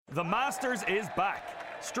The Masters is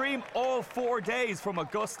back. Stream all 4 days from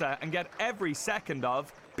Augusta and get every second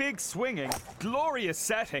of big swinging, glorious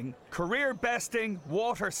setting, career besting,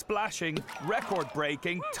 water splashing, record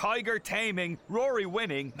breaking, tiger taming, Rory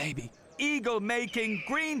winning, maybe, eagle making,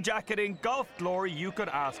 green jacketing, golf glory you could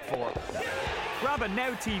ask for. Grab a Now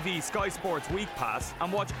TV Sky Sports Week Pass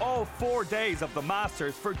and watch all 4 days of the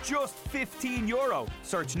Masters for just €15.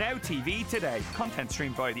 Search Now TV today. Content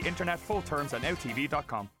streamed via the internet. Full terms at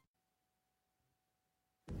nowtv.com.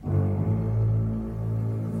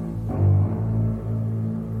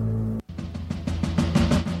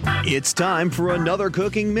 It's time for another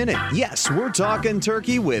Cooking Minute. Yes, we're talking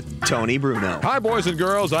turkey with Tony Bruno. Hi, boys and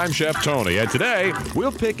girls. I'm Chef Tony, and today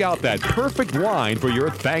we'll pick out that perfect wine for your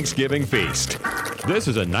Thanksgiving feast. This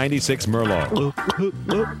is a 96 Merlot.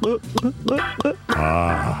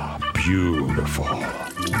 Ah, beautiful.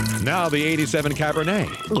 Now the 87 Cabernet.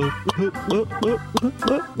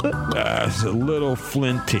 That's a little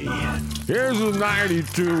flinty. Here's a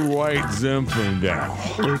 92 White Zinfandel.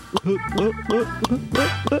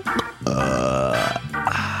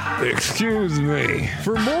 Excuse me.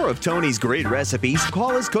 For more of Tony's great recipes,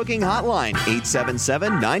 call his cooking hotline,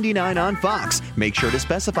 877-99 on Fox. Make sure to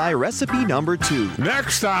specify recipe number 2.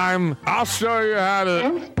 Next time, I'll show you how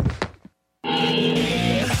to...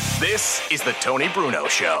 This is the Tony Bruno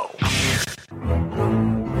Show.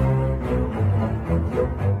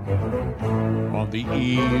 On the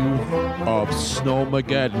eve of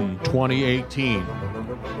Snowmageddon 2018,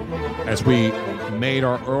 as we made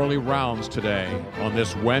our early rounds today on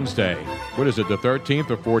this Wednesday. What is it, the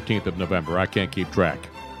 13th or 14th of November? I can't keep track.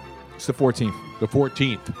 It's the 14th. The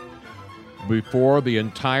 14th. Before the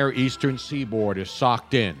entire eastern seaboard is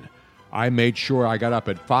socked in, I made sure I got up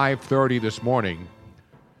at 5:30 this morning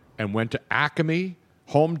and went to Acme,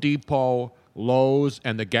 Home Depot, Lowe's,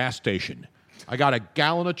 and the gas station. I got a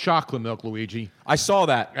gallon of chocolate milk, Luigi. I saw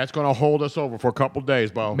that. That's going to hold us over for a couple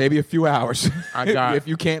days, Bo. Maybe a few hours. If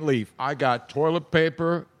you can't leave. I got toilet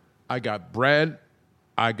paper. I got bread.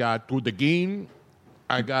 I got tudegin.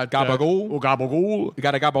 I got gabagool. Gabagool. You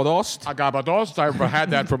got a gabadost? A gabadost. I've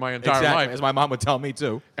had that for my entire exactly, life. as my mom would tell me,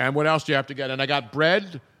 too. And what else do you have to get? And I got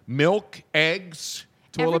bread, milk, eggs,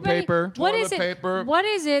 toilet paper. What is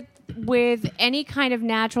it with any kind of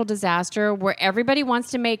natural disaster where everybody wants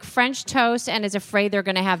to make French toast and is afraid they're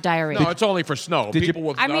going to have diarrhea? No, it's only for snow. People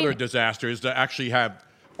with other disasters that actually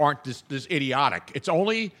aren't this idiotic. It's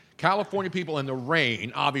only California people in the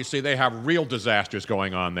rain. Obviously, they have real disasters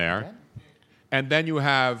going on there. And then you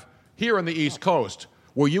have here on the East Coast,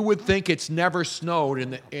 where you would think it's never snowed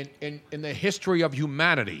in the history of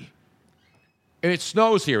humanity. And it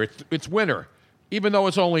snows here. It's winter. Even though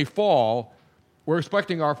it's only fall, we're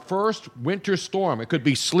expecting our first winter storm. It could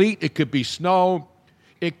be sleet. It could be snow.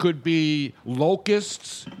 It could be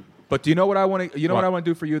locusts. But do you know what I want to? You know what I want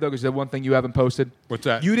to do for you though? Because the one thing you haven't posted. What's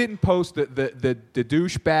that? You didn't post the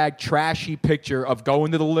douchebag trashy picture of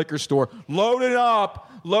going to the liquor store, loading up.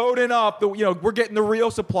 We're getting the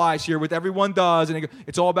real supplies here, with everyone does, and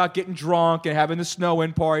it's all about getting drunk and having the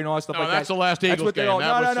snow-in party and all that stuff like that. That's the last Eagles game. No.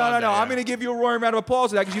 I'm going to give you a roaring round of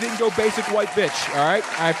applause for that because you didn't go basic white bitch. All right,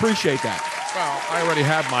 I appreciate that. Well, I already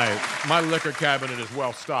have my liquor cabinet is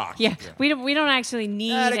well stocked. Yeah. We don't actually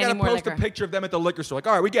need they any more gotta post liquor. a picture of them at the liquor store. Like,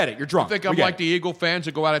 all right, we get it. You're drunk. I think I'm like the Eagle fans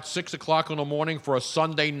that go out at 6 o'clock in the morning for a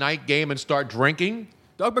Sunday night game and start drinking.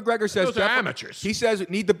 Doug McGregor says those are amateurs. He says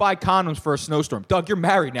need to buy condoms for a snowstorm. Doug, you're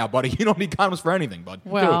married now, buddy. You don't need condoms for anything, bud.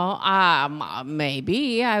 Well,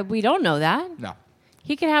 maybe. We don't know that. No.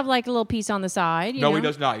 He could have like a little piece on the side. No, he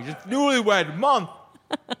does not. He's just newlywed month.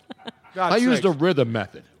 I used the rhythm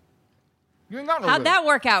method. How'd that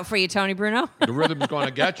work out for you, Tony Bruno? The rhythm's going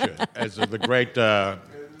to get you, as the great,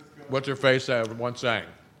 what's her face once sang?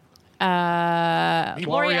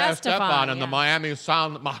 Gloria Estefan and the Miami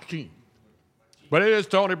Sound Machine. But it is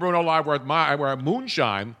Tony Bruno Live. We're at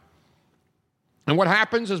Moonshine. And what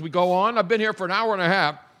happens as we go on, I've been here for an hour and a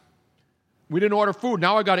half. We didn't order food.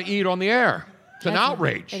 Now I got to eat on the air. It's an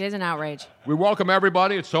outrage. It is an outrage. We welcome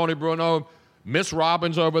everybody. It's Tony Bruno. Miss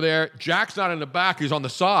Robbins over there. Jack's not in the back. He's on the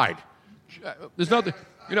side. There's nothing.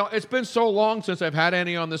 It's been so long since I've had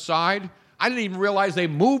any on the side. I didn't even realize they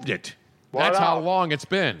moved it. That's how long it's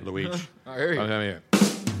been, Luigi. I hear you.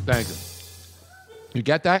 Thank you. You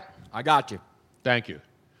get that? I got you. Thank you.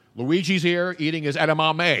 Luigi's here eating his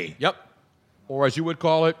edamame. Yep. Or as you would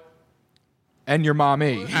call it. And your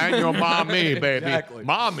mommy. And your mommy, baby. Exactly.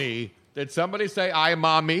 Mommy. Did somebody say I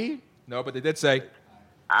mommy? No, but they did say.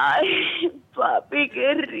 Ay, papi,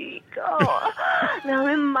 qué rico.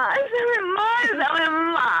 Dame más.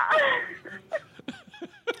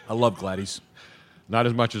 I love Gladys. Not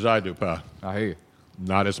as much as I do, pa. I hear you.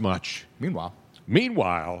 Not as much.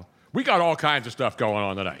 Meanwhile, we got all kinds of stuff going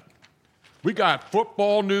on tonight. We got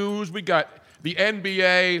football news. We got the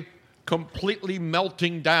NBA completely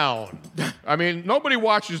melting down. I mean, nobody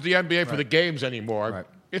watches the NBA for the games anymore. Right.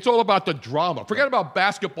 It's all about the drama. Forget about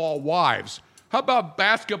basketball wives. How about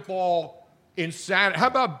basketball insanity? How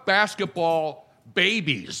about basketball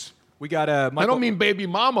babies? we got I don't mean baby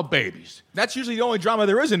mama babies. That's usually the only drama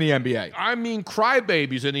there is in the NBA. I mean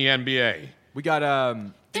crybabies in the NBA. We got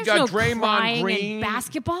There's got no Draymond crying Green. in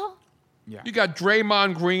basketball. You got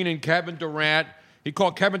Draymond Green and Kevin Durant. He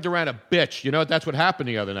called Kevin Durant a bitch. You know, that's what happened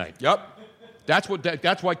the other night. Yep. That's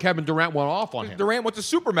why Kevin Durant went off on him. Durant wants a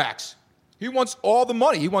supermax. He wants all the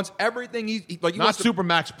money. He wants everything. He Not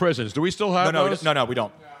supermax prisons. Do we still have those? No, we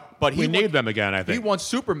don't. But we need them again, I think. He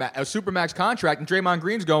wants a supermax contract, and Draymond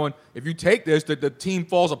Green's going, if you take this, the team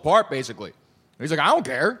falls apart, basically. And he's like, I don't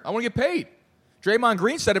care. I want to get paid. Draymond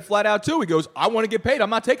Green said it flat out, too. He goes, I want to get paid.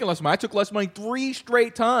 I'm not taking less money. I took less money 3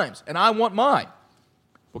 straight times, and I want mine.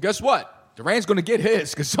 Well, guess what? Durant's going to get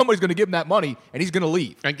his because somebody's going to give him that money, and he's going to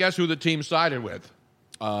leave. And guess who the team sided with?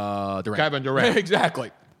 Durant. Kevin Durant.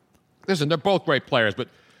 Exactly. Listen, they're both great players, but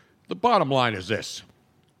the bottom line is this.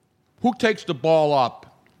 Who takes the ball up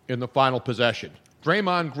in the final possession?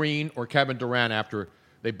 Draymond Green or Kevin Durant after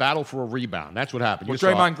they battle for a rebound? That's what happened. Well,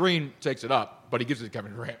 Draymond Green takes it up, but he gives it to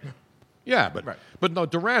Kevin Durant. Yeah, but no,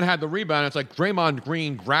 Durant had the rebound. It's like Draymond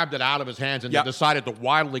Green grabbed it out of his hands and then decided to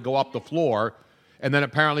wildly go up the floor. And then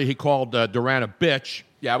apparently he called Durant a bitch.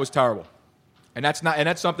 Yeah, it was terrible. And that's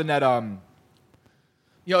something that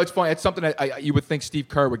it's funny. It's something that you would think Steve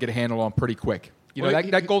Kerr would get a handle on pretty quick. You know,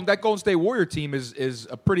 that Golden State Warrior team is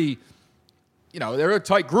a pretty, they're a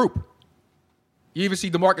tight group. You even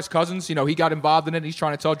see DeMarcus Cousins, he got involved in it. And he's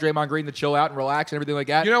trying to tell Draymond Green to chill out and relax and everything like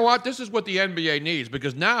that. You know what? This is what the NBA needs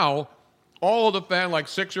because now all of the fans, like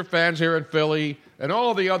Sixer fans here in Philly, and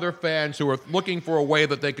all the other fans who are looking for a way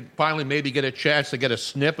that they could finally maybe get a chance to get a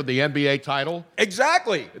sniff of the NBA title.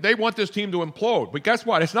 Exactly. They want this team to implode. But guess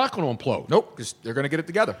what? It's not going to implode. Nope, because they're going to get it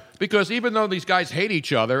together. Because even though these guys hate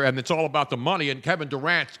each other and it's all about the money, and Kevin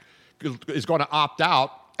Durant is going to opt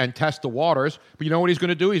out and test the waters, but you know what he's going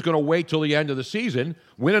to do? He's going to wait till the end of the season,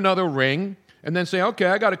 win another ring, and then say, okay,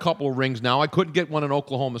 I got a couple of rings now. I couldn't get one in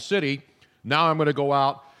Oklahoma City. Now I'm going to go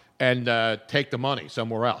out and take the money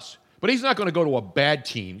somewhere else. But he's not going to go to a bad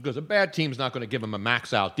team because a bad team's not going to give him a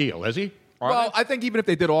max-out deal, is he? Well, I think even if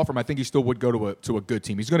they did offer him, I think he still would go to a good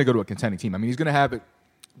team. He's going to go to a contending team. I mean, he's going to have it,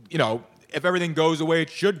 if everything goes the way it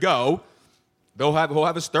should go, he'll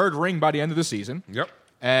have his 3rd ring by the end of the season. Yep.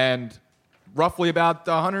 And roughly about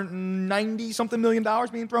 $190-something million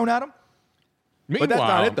being thrown at him. Meanwhile, but that's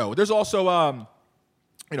not it, though. There's also,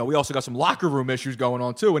 we also got some locker room issues going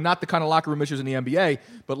on, too. And not the kind of locker room issues in the NBA,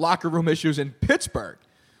 but locker room issues in Pittsburgh,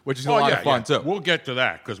 which is a lot of fun, too. We'll get to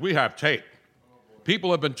that because we have tape. People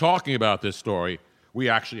have been talking about this story. We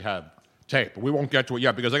actually have tape. We won't get to it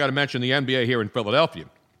yet because I got to mention the NBA here in Philadelphia.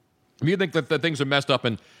 If you think that the things are messed up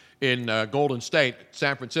in Golden State,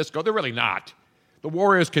 San Francisco, they're really not. The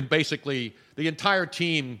Warriors can basically, the entire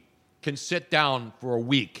team can sit down for a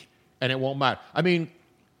week and it won't matter. I mean,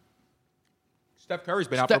 Steph Curry's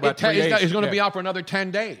been out for about 3 days. He's going to be out for another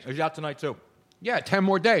 10 days. He's out tonight, too. Yeah, 10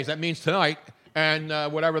 more days. That means tonight and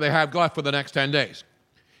whatever they have left for the next 10 days.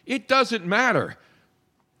 It doesn't matter.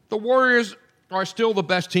 The Warriors are still the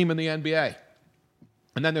best team in the NBA.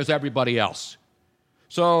 And then there's everybody else.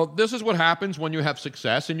 So this is what happens when you have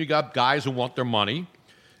success and you got guys who want their money.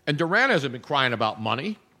 And Durant hasn't been crying about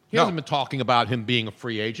money. He hasn't been talking about him being a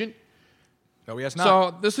free agent. No, he has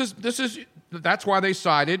not. So that's why they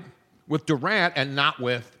sided with Durant and not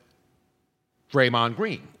with Draymond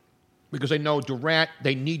Green. Because they know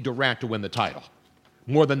they need Durant to win the title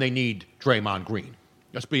more than they need Draymond Green.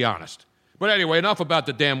 Let's be honest. But anyway, enough about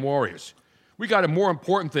the damn Warriors. We got more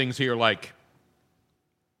important things here like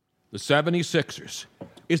the 76ers.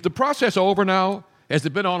 Is the process over now? Has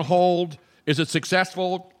it been on hold? Is it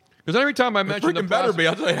successful? Because every time I mention the process... better be,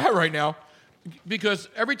 I'll tell you that right now. Because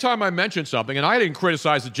every time I mention something, and I didn't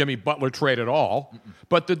criticize the Jimmy Butler trade at all,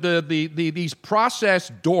 but these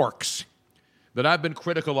process dorks that I've been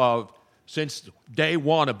critical of since day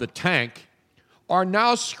one of the tank are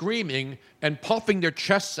now screaming and puffing their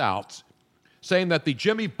chests out, saying that the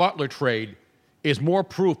Jimmy Butler trade is more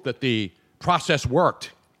proof that the process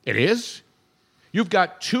worked. It is? You've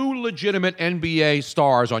got 2 legitimate NBA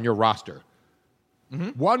stars on your roster.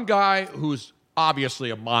 Mm-hmm. One guy who's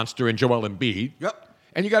obviously a monster in Joel Embiid. Yep.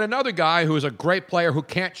 And you got another guy who is a great player who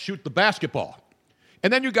can't shoot the basketball.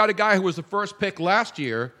 And then you got a guy who was the first pick last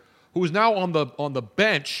year who is now on the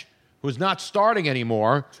bench, who's not starting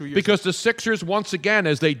anymore because the Sixers, once again,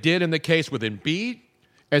 as they did in the case with Embiid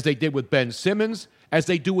as they did with Ben Simmons, as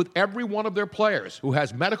they do with every one of their players who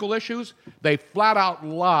has medical issues. They flat out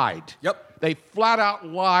lied. Yep. They flat out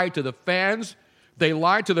lied to the fans. They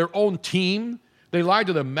lied to their own team. They lied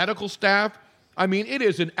to the medical staff. I mean, it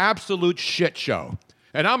is an absolute shit show.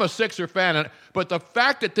 And I'm a Sixer fan, but the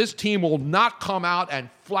fact that this team will not come out and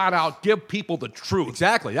flat out give people the truth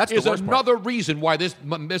exactly that's is the worst another part. reason why this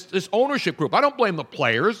ownership group, I don't blame the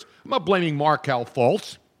players. I'm not blaming Markelle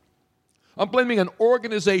Fultz. I'm blaming an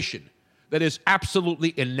organization that is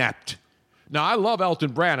absolutely inept. Now, I love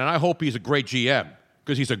Elton Brand, and I hope he's a great GM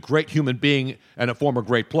because he's a great human being and a former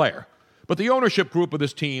great player. But the ownership group of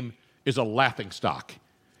this team is a laughingstock.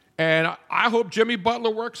 And I hope Jimmy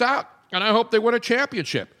Butler works out. And I hope they win a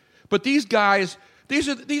championship. But these guys, these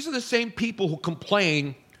are the same people who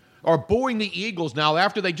complain are booing the Eagles now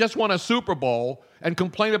after they just won a Super Bowl and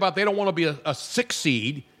complain about they don't want to be a 6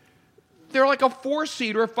 seed. They're like a 4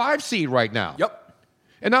 seed or a 5 seed right now. Yep.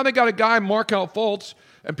 And now they got a guy, Markelle Fultz,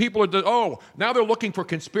 and people are, now they're looking for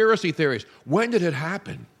conspiracy theories. When did it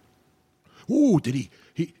happen? Ooh, did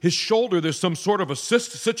his shoulder, there's some sort of a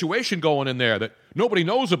situation going in there that nobody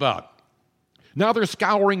knows about. Now they're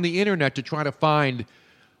scouring the internet to try to find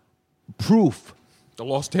proof. The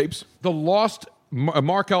lost tapes? The lost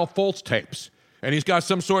Markelle Fultz tapes. And he's got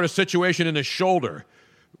some sort of situation in his shoulder.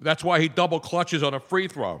 That's why he double clutches on a free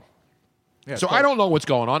throw. Yeah, so I don't know what's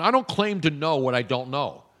going on. I don't claim to know what I don't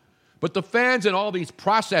know. But the fans and all these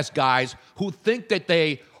process guys who think that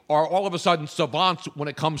they are all of a sudden savants when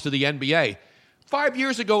it comes to the NBA. 5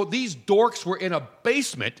 years ago, these dorks were in a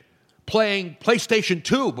basement playing PlayStation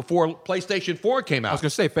 2 before PlayStation 4 came out. I was going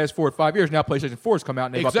to say, fast forward 5 years, now PlayStation 4 has come out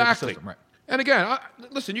and they've updated the system. Right. And again,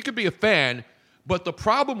 listen, you could be a fan, but the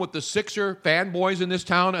problem with the Sixer fanboys in this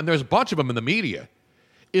town, and there's a bunch of them in the media,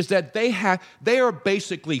 is that they are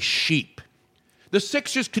basically sheep. The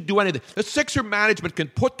Sixers could do anything. The Sixer management can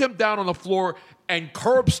put them down on the floor and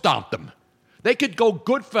curb stomp them. They could go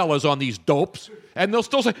Goodfellas on these dopes, and they'll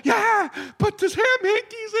still say, yeah, but Sam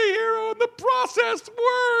Hinkie's a hero, and the process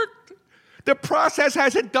worked. The process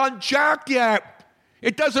hasn't done jack yet.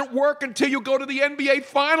 It doesn't work until you go to the NBA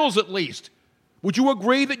Finals, at least. Would you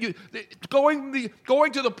agree that going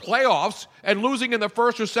to the playoffs and losing in the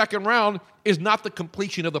first or second round is not the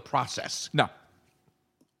completion of the process? No.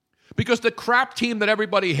 Because the crap team that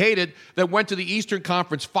everybody hated that went to the Eastern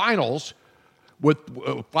Conference Finals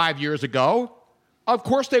 5 years ago, of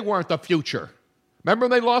course they weren't the future. Remember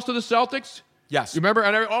when they lost to the Celtics? Yes. You remember?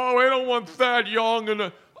 And they don't want Thad Young.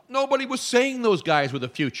 And nobody was saying those guys were the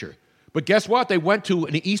future. But guess what? They went to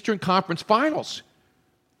an Eastern Conference Finals.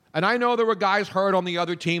 And I know there were guys hurt on the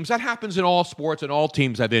other teams. That happens in all sports, and all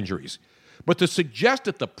teams have injuries. But to suggest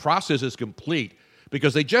that the process is complete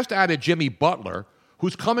because they just added Jimmy Butler,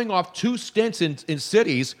 who's coming off 2 stints in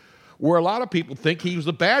cities where a lot of people think he was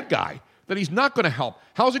the bad guy, that he's not going to help.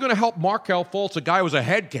 How is he going to help Markelle Fultz, a guy who was a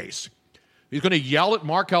head case? He's going to yell at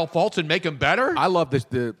Markelle Fultz and make him better? I love this,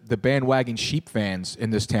 the bandwagon sheep fans in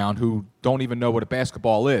this town who don't even know what a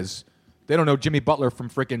basketball is. They don't know Jimmy Butler from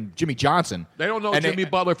freaking Jimmy Johnson. They don't know Jimmy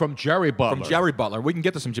Butler from Jerry Butler. From Jerry Butler. We can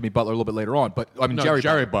get to some Jimmy Butler a little bit later on, but I mean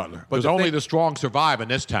Jerry Butler. But only the strong survive in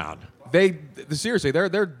this town. Seriously,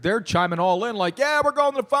 they're chiming all in like, yeah, we're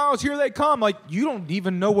going to the finals. Here they come. Like, you don't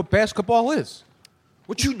even know what basketball is.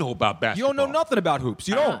 What you know about basketball? You don't know nothing about hoops.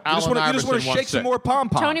 You don't. You just want to shake some more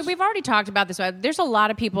pom-poms. Tony, we've already talked about this. There's a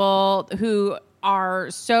lot of people who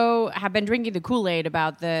have been drinking the Kool-Aid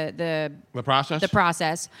about the process? The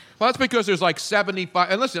process. Well, that's because there's like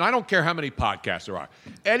 75. And listen, I don't care how many podcasts there are.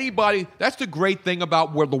 Anybody, that's the great thing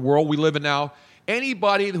about the world we live in now.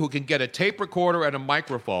 Anybody who can get a tape recorder and a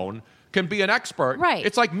microphone can be an expert. Right.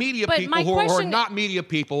 It's like media people who are not media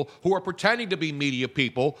people, who are pretending to be media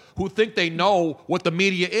people, who think they know what the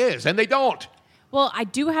media is, and they don't. Well, I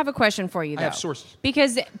do have a question for you, though. I have sources.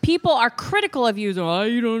 Because people are critical of you. Oh,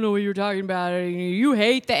 you don't know what you're talking about. You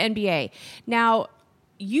hate the NBA. Now,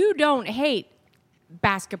 you don't hate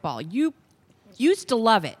basketball. You used to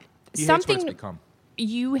love it. He hates what it's become.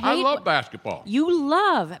 I love basketball. You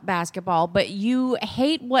love basketball, but you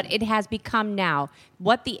hate what it has become now,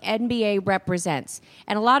 what the NBA represents.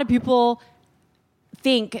 And a lot of people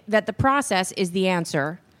think that the process is the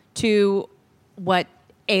answer to what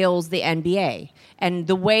ails the NBA and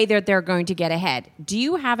the way that they're going to get ahead. Do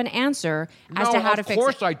you have an answer as to how to fix it? Of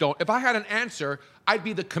course I don't. If I had an answer, I'd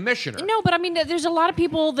be the commissioner. No, but I mean, there's a lot of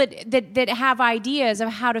people that have ideas of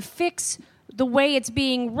how to fix the way it's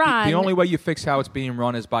being run. The only way you fix how it's being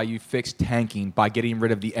run is by you fix tanking, by getting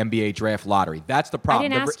rid of the NBA draft lottery. That's the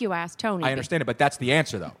problem. I didn't ask you, ask Tony. I understand it, but that's the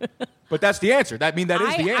answer, though. But that's the answer. That is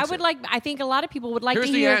the answer. I think a lot of people would like Here's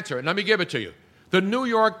to hear. Here's the answer, and let me give it to you. The New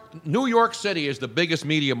York City is the biggest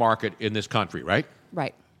media market in this country, right?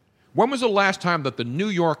 Right. When was the last time that the New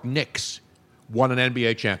York Knicks won an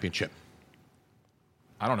NBA championship?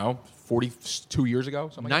 I don't know, 42 years ago?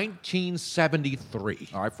 Something 1973.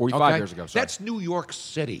 All right, 45 years ago. Sorry. That's New York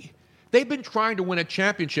City. They've been trying to win a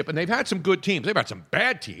championship, and they've had some good teams. They've had some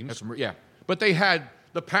bad teams. Yeah. But they had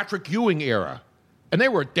the Patrick Ewing era, and they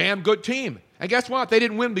were a damn good team. And guess what? They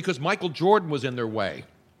didn't win because Michael Jordan was in their way.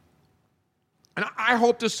 And I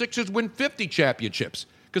hope the Sixers win 50 championships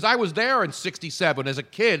because I was there in 67 as a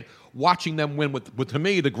kid watching them win with, to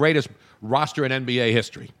me, the greatest roster in NBA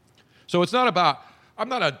history. So it's not about, I'm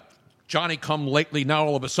not a Johnny-come-lately now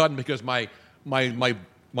all of a sudden because my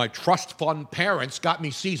trust fund parents got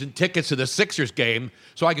me season tickets to the Sixers game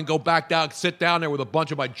so I can go back down, sit down there with a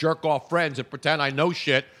bunch of my jerk-off friends and pretend I know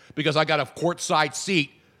shit because I got a courtside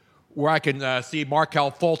seat where I can see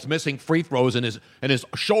Markelle Fultz missing free throws and his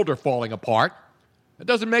shoulder falling apart. It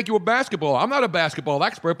doesn't make you a basketball. I'm not a basketball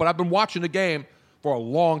expert, but I've been watching the game for a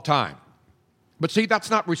long time. But see, that's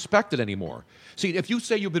not respected anymore. See, if you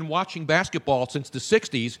say you've been watching basketball since the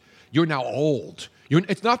 60s, you're now old.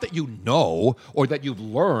 It's not that you know or that you've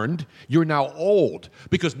learned. You're now old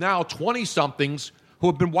because now 20-somethings who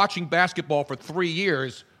have been watching basketball for 3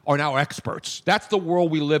 years are now experts. That's the world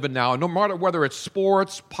we live in now, no matter whether it's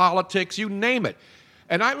sports, politics, you name it.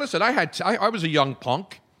 And I was a young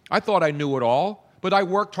punk. I thought I knew it all, but I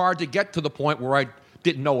worked hard to get to the point where I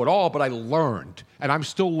didn't know it all, but I learned, and I'm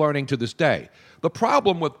still learning to this day. The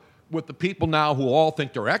problem with the people now who all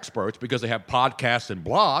think they're experts because they have podcasts and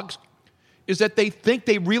blogs is that they think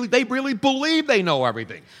they really believe they know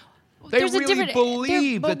everything. They really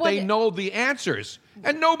believe that they know the answers.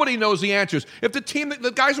 And nobody knows the answers. If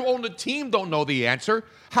the guys who own the team don't know the answer,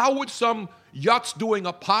 how would some yuts doing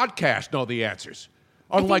a podcast know the answers?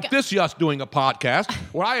 Unlike this yuts doing a podcast,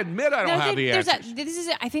 where I admit I don't have the answers.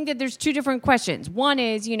 I think that there's two different questions. One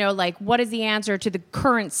is, what is the answer to the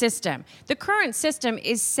current system? The current system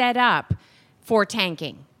is set up for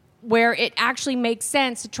tanking, where it actually makes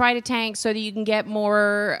sense to try to tank so that you can get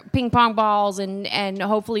more ping pong balls and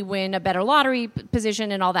hopefully win a better lottery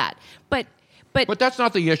position and all that. But that's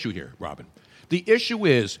not the issue here, Robin. The issue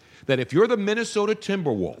is that if you're the Minnesota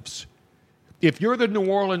Timberwolves, if you're the New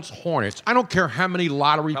Orleans Hornets, I don't care how many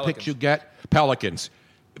lottery picks you get, Pelicans.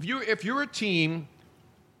 If you're a team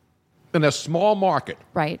in a small market,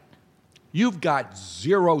 right, you've got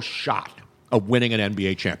zero shot of winning an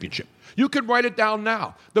NBA championship. You can write it down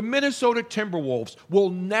now. The Minnesota Timberwolves will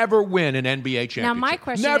never win an NBA championship. Now, my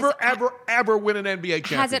question never, is... ever win an NBA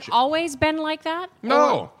championship. Has it always been like that?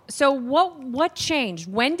 No. So what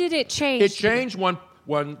changed? When did it change? It changed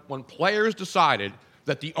when players decided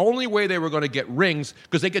that the only way they were going to get rings,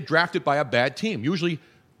 because they get drafted by a bad team. Usually,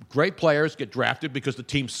 great players get drafted because the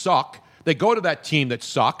teams suck. They go to that team that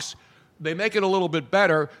sucks. They make it a little bit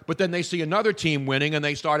better, but then they see another team winning, and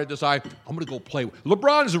they start to decide, I'm going to go play.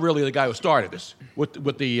 LeBron's really the guy who started this with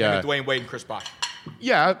the Dwayne Wade and Chris Bosh.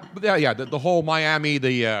 Yeah. The whole Miami,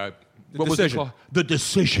 what was it called? The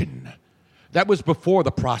Decision. That was before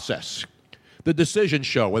the process. The Decision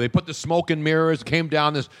show, where they put the smoke and mirrors, came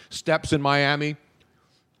down the steps in Miami.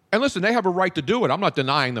 And listen, they have a right to do it. I'm not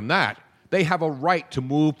denying them that. They have a right to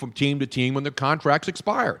move from team to team when their contracts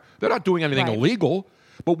expire. They're not doing anything illegal.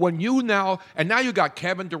 But when now you got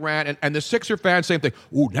Kevin Durant and the Sixer fans saying,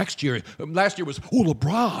 last year was,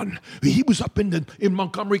 LeBron. He was up in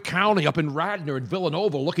Montgomery County, up in Radnor and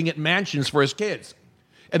Villanova looking at mansions for his kids.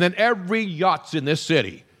 And then every yachts in this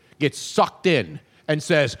city gets sucked in and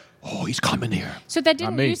says, he's coming here. So that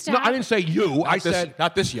didn't used to happen. No, I didn't say you. I said...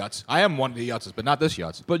 Not this Yutz. I am one of the Yutzes, but not this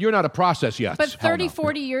Yutz. But you're not a process Yutz. But 30,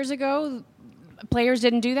 40 years ago, players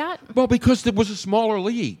didn't do that? Well, because it was a smaller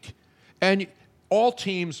league. And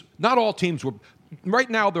not all teams were... Right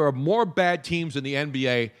now, there are more bad teams in the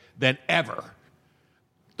NBA than ever.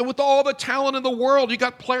 With all the talent in the world, you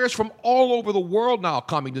got players from all over the world now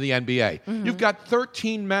coming to the NBA. Mm-hmm. You've got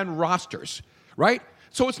 13-man rosters, right?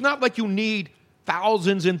 So it's not like you need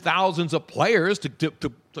thousands and thousands of players to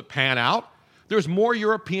pan out. There's more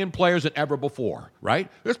European players than ever before, right?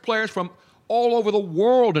 There's players from all over the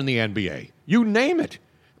world in the NBA. You name it.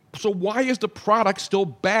 So why is the product still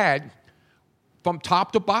bad from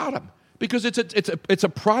top to bottom? Because it's a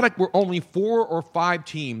product where only 4 or 5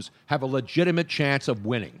 teams have a legitimate chance of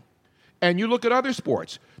winning. And you look at other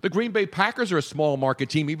sports. The Green Bay Packers are a small market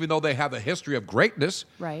team, even though they have a history of greatness.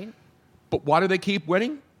 Right. But why do they keep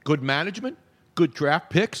winning? Good management, good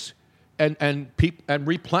draft picks, and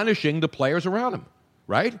replenishing the players around them,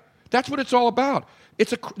 right? That's what it's all about. The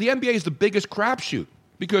NBA is the biggest crapshoot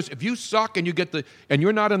because if you suck and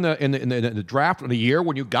you're not in the draft in a year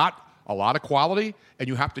when you got a lot of quality, and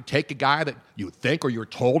you have to take a guy that you think or you're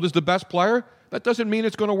told is the best player, that doesn't mean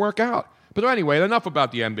it's going to work out. But anyway, enough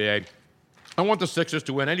about the NBA. I want the Sixers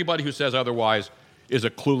to win. Anybody who says otherwise is a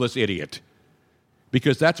clueless idiot,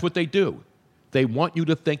 because that's what they do. They want you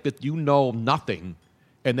to think that you know nothing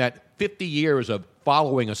and that 50 years of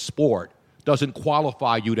following a sport doesn't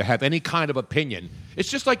qualify you to have any kind of opinion. It's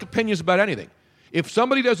just like opinions about anything. If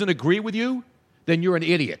somebody doesn't agree with you, then you're an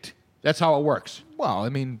idiot. That's how it works. Well, I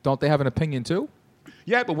mean, don't they have an opinion too?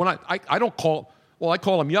 Yeah, but when I don't call... Well, I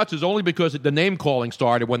call them yutzes only because the name calling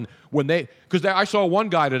started when they... Because I saw one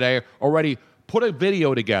guy today already put a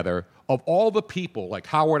video together of all the people, like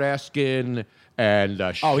Howard Eskin and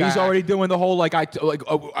Shaq. He's already doing the whole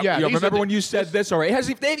remember when you said this already?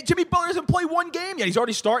 Jimmy Butler hasn't played one game yet. He's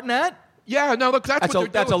already starting that? Yeah, no, look, that's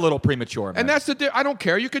a little premature, man. And that's I don't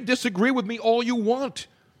care. You can disagree with me all you want.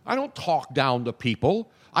 I don't talk down to people.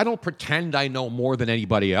 I don't pretend I know more than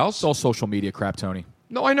anybody else. It's all social media crap, Tony.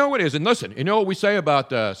 No, I know it is. And listen, you know what we say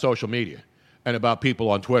about social media and about people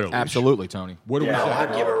on Twitter? Absolutely, Tony. What do we say?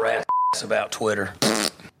 I give a rat's ass about Twitter.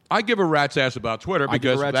 I give a rat's ass about Twitter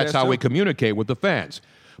because that's how we communicate with the fans.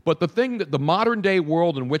 But the thing that the modern day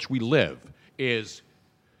world in which we live is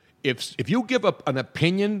if you give up an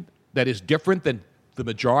opinion that is different than the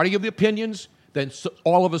majority of the opinions, then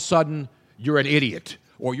all of a sudden you're an idiot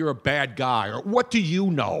or you're a bad guy or what do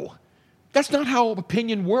you know? That's not how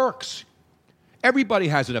opinion works. Everybody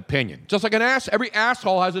has an opinion. Just like every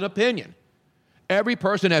asshole has an opinion. Every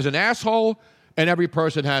person has an asshole and every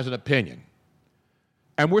person has an opinion.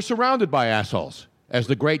 And we're surrounded by assholes, as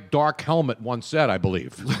the great Dark Helmet once said, I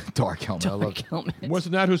believe. Dark Helmet. I love it.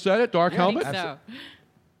 Wasn't that who said it? Dark Helmet? I think so.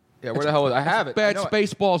 Yeah, where the hell is it? I have it. Bad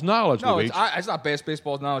Spaceballs knowledge, No, Luigi. it's not bad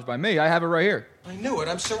Spaceballs knowledge by me. I have it right here. I knew it.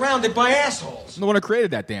 I'm surrounded by assholes. I'm the one who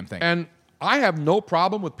created that damn thing. And I have no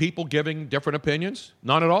problem with people giving different opinions.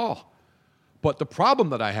 None at all. But the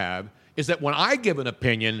problem that I have is that when I give an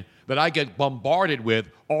opinion that I get bombarded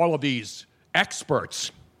with all of these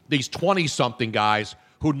experts, these 20-something guys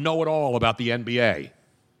who know it all about the NBA.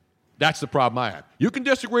 That's the problem I have. You can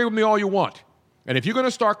disagree with me all you want. And if you're going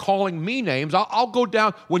to start calling me names, I'll go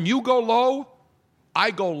down. When you go low,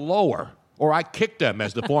 I go lower. Or I kick them,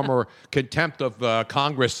 as the former contempt of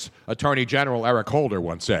Congress Attorney General Eric Holder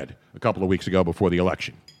once said a couple of weeks ago before the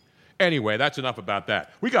election. Anyway, that's enough about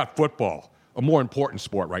that. We got football, a more important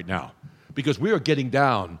sport right now, because we are getting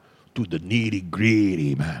down to the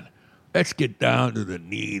nitty-gritty, man. Let's get down to the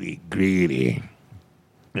nitty-gritty.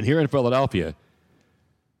 And here in Philadelphia,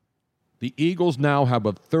 the Eagles now have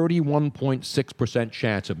a 31.6%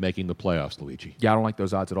 chance of making the playoffs, Luigi. Yeah, I don't like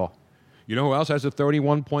those odds at all. You know who else has a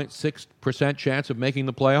 31.6% chance of making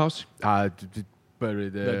the playoffs?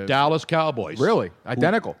 The Dallas Cowboys. Really?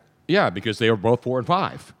 Identical? Yeah, because they are both 4 and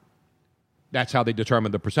 5. That's how they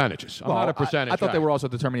determine the percentages. I'm not a percentage I thought guy. they were also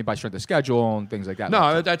determining by strength of schedule and things like that.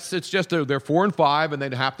 No, it's just they're 4 and 5, and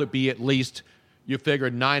they'd have to be at least, you figure,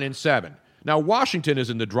 9 and 7. Now, Washington is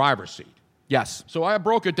in the driver's seat. Yes. So I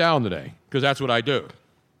broke it down today, because that's what I do.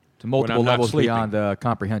 To multiple levels beyond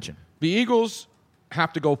comprehension. The Eagles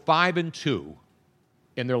have to go 5 and 2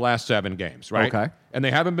 in their last 7 games, right? Okay. And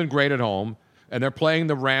they haven't been great at home, and they're playing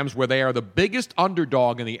the Rams, where they are the biggest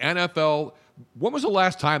underdog in the NFL. When was the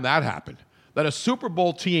last time that happened? That a Super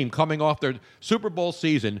Bowl team coming off their Super Bowl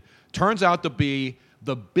season turns out to be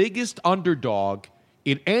the biggest underdog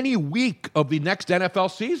in any week of the next NFL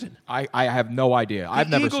season. I have no idea.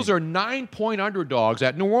 The Eagles are 9-point underdogs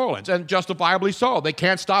at New Orleans, and justifiably so. They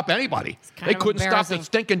can't stop anybody. They couldn't stop the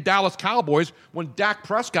stinking Dallas Cowboys when Dak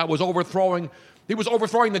Prescott was overthrowing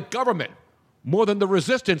the government more than the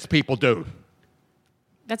resistance people do.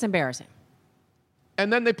 That's embarrassing.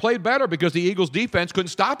 And then they played better because the Eagles' defense couldn't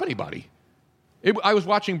stop anybody. I was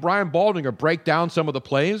watching Brian Baldinger break down some of the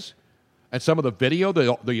plays and some of the video,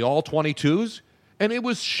 the all-22s, and it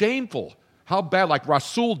was shameful how bad, like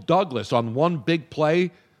Rasul Douglas on one big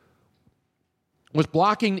play was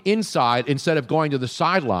blocking inside instead of going to the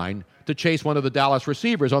sideline to chase one of the Dallas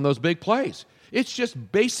receivers on those big plays. It's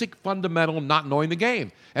just basic fundamental not knowing the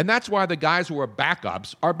game. And that's why the guys who are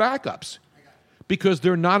backups. Because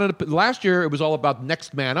they're not last year, it was all about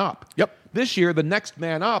next man up. Yep. This year, the next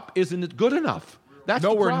man up isn't good enough. That's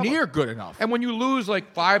nowhere near good enough. And when you lose I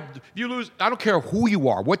don't care who you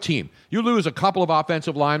are, what team, you lose a couple of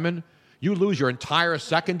offensive linemen, you lose your entire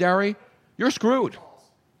secondary, you're screwed.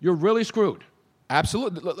 You're really screwed.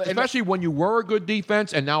 Absolutely. Especially when you were a good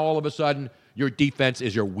defense, and now all of a sudden, your defense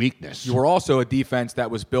is your weakness. You were also a defense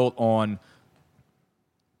that was built on,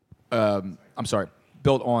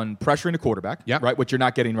 built on pressuring the quarterback, right, which you're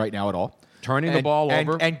not getting right now at all. Turning the ball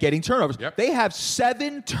over. And getting turnovers. Yep. They have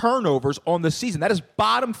 7 turnovers on the season. That is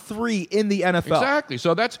bottom 3 in the NFL. Exactly.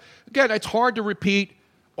 So that's, again, it's hard to repeat.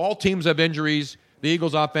 All teams have injuries. The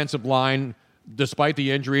Eagles' offensive line, despite the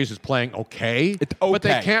injuries, is playing okay. It's okay. But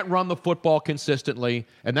they can't run the football consistently.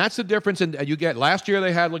 And that's the difference. Last year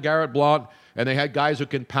they had LeGarrette Blount, and they had guys who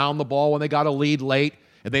can pound the ball when they got a lead late,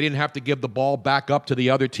 and they didn't have to give the ball back up to the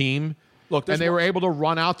other team. Look, and they were able to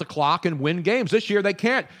run out the clock and win games. This year they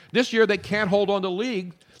can't. This year they can't hold on to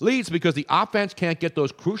leads because the offense can't get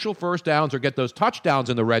those crucial first downs or get those touchdowns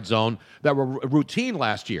in the red zone that were routine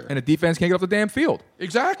last year. And the defense can't get off the damn field.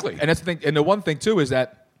 Exactly. And that's the thing. And the one thing, too, is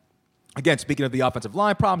that, again, speaking of the offensive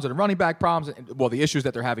line problems and the running back problems, the issues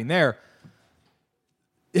that they're having there,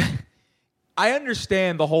 I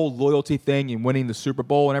understand the whole loyalty thing and winning the Super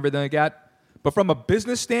Bowl and everything like that. But from a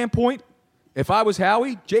business standpoint, if I was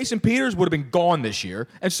Howie, Jason Peters would have been gone this year,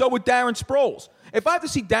 and so would Darren Sproles. If I have to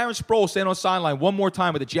see Darren Sproles stand on the sideline one more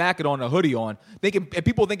time with a jacket on and a hoodie on, and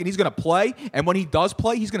people thinking he's going to play, and when he does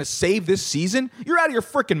play, he's going to save this season, you're out of your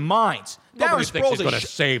freaking minds. Nobody thinks he's going to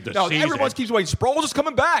save the season. Everyone keeps waiting. Sproles is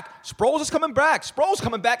coming back. Sproles is coming back. Sproles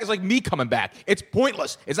coming back is like me coming back. It's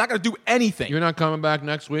pointless. It's not going to do anything. You're not coming back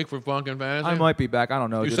next week for Funkin' Fantasy? I might be back. I don't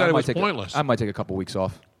know. You said it was pointless. I might take a couple weeks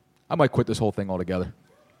off. I might quit this whole thing altogether.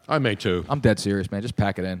 I may too. I'm dead serious, man. Just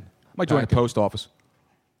pack it in. I might join the post office.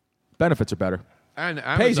 Benefits are better. And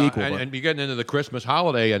Pays Amazon, equal. and you're getting into the Christmas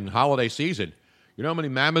holiday and holiday season. You know how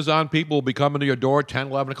many Amazon people will be coming to your door 10,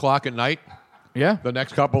 11 o'clock at night? Yeah. The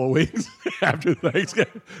next couple of weeks after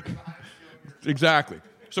Thanksgiving. Exactly.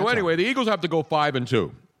 So anyway, the Eagles have to go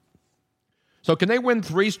 5-2. So can they win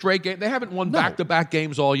 3 straight games? They haven't won back-to-back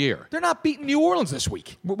games all year. They're not beating New Orleans this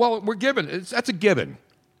week. Well, we're given. That's a given.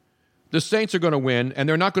 The Saints are going to win, and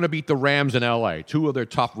they're not going to beat the Rams in L.A., 2 of their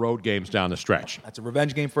tough road games down the stretch. That's a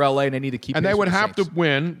revenge game for L.A., and they need to keep. And they would have to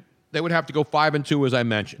win. They would have to go 5-2, as I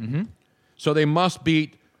mentioned. Mm-hmm. So they must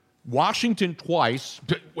beat Washington twice,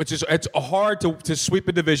 which is it's hard to sweep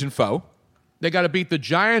a division foe. They got to beat the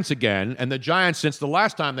Giants again, and the Giants, since the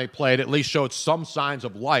last time they played, at least showed some signs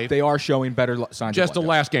of life. They are showing better signs. Just of the life.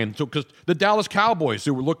 last game, so because the Dallas Cowboys,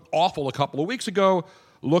 who looked awful a couple of weeks ago,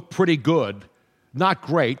 looked pretty good. Not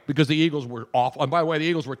great, because the Eagles were awful. And by the way, the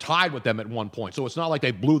Eagles were tied with them at one point, so it's not like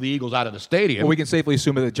they blew the Eagles out of the stadium. Well, we can safely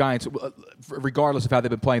assume that the Giants, regardless of how they've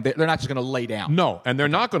been playing, they're not just going to lay down. No, and they're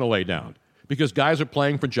not going to lay down, because guys are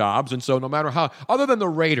playing for jobs, and so no matter how, other than the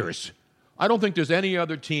Raiders, I don't think there's any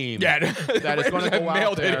other team that is going to go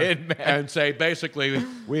out there and say, basically,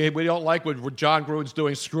 we don't like what John Gruden's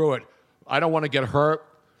doing, screw it. I don't want to get hurt.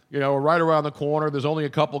 You know, we're right around the corner. There's only a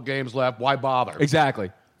couple games left. Why bother?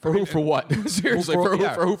 Exactly. For who, for what? Seriously, for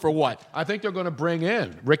who, for what? I think they're going to bring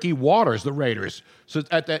in Ricky Waters, the Raiders. So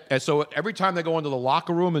so every time they go into the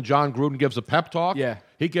locker room and John Gruden gives a pep talk,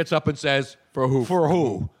 he gets up and says, For who? For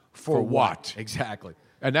who? For what? Exactly.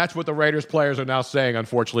 And that's what the Raiders players are now saying,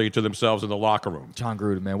 unfortunately, to themselves in the locker room. John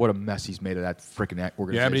Gruden, man, what a mess he's made of that freaking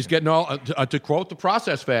organization. Yeah, but he's getting all, to quote the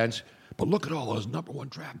process fans, but look at all those number 1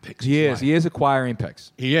 draft picks. He is acquiring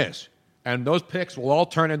picks. He is. And those picks will all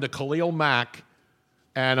turn into Khalil Mack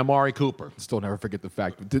and Amari Cooper. Still never forget the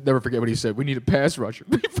fact. Never forget what he said. We need a pass rusher.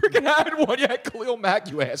 We freaking had one. You had Khalil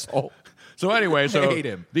Mack, you asshole. So anyway, I hate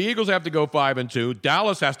him. The Eagles have to go 5-2.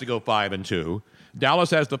 Dallas has to go 5-2.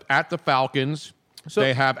 Dallas has at the Falcons. So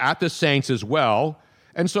they have at the Saints as well.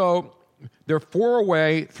 And so they're 4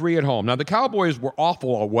 away, 3 at home. Now, the Cowboys were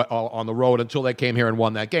awful on the road until they came here and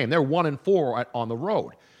won that game. They're 1-4 on the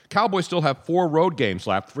road. Cowboys still have 4 road games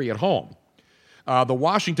left, 3 at home. The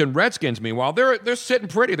Washington Redskins, meanwhile, they're sitting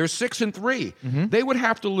pretty. They're 6-3. Mm-hmm. They would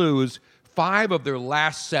have to lose 5 of their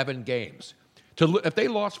last 7 games. If they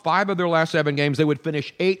lost 5 of their last 7 games, they would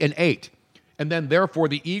finish 8-8. And then, therefore,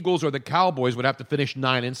 the Eagles or the Cowboys would have to finish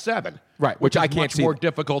 9-7. Right, which I can't see. Much more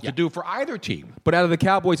difficult to do for either team. But out of the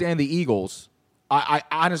Cowboys and the Eagles,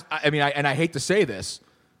 I hate to say this,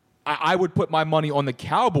 I would put my money on the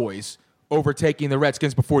Cowboys overtaking the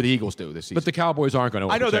Redskins before the Eagles do this season. But the Cowboys aren't going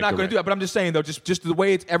to. I know they're not going to do that, but I'm just saying, though, just the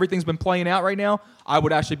way everything's been playing out right now, I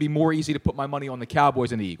would actually be more easy to put my money on the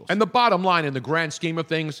Cowboys and the Eagles. And the bottom line, in the grand scheme of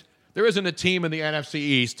things, there isn't a team in the NFC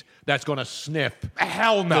East that's going to sniff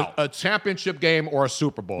hell no a championship game or a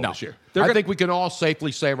Super Bowl this year. I think we can all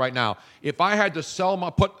safely say right now, if I had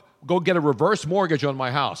to go get a reverse mortgage on my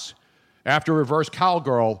house after reverse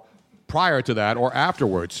cowgirl prior to that or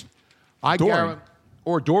afterwards,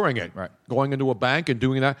 during it, right? Going into a bank and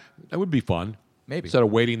doing that would be fun. Maybe instead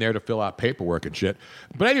of waiting there to fill out paperwork and shit.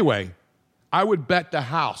 But anyway, I would bet the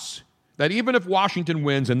house that even if Washington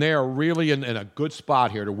wins and they are really in a good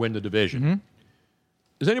spot here to win the division,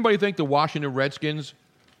 Does anybody think the Washington Redskins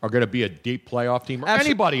are going to be a deep playoff team, or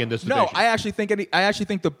anybody in this division? No, I actually think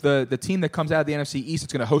the team that comes out of the NFC East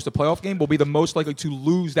that's going to host a playoff game will be the most likely to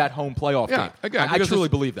lose that home playoff game. Again, I truly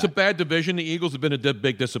believe that. It's a bad division. The Eagles have been a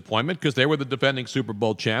big disappointment because they were the defending Super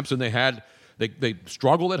Bowl champs, and they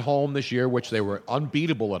struggled at home this year, which they were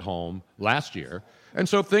unbeatable at home last year. And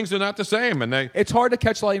so things are not the same, and it's hard to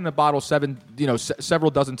catch lightning in the bottle several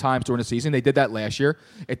dozen times during the season. They did that last year.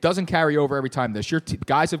 It doesn't carry over every time this year.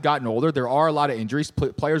 Guys have gotten older. There are a lot of injuries.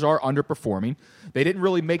 Players are underperforming. They didn't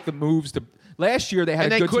really make the moves to last year.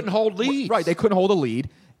 They couldn't hold leads. Right, they couldn't hold a lead.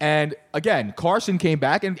 And again, Carson came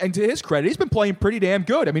back, and to his credit, he's been playing pretty damn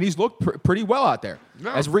good. I mean, he's looked pretty well out there,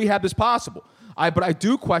 as rehab as possible. But I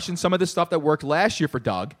do question some of the stuff that worked last year for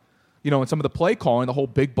Doug. And some of the play calling, the whole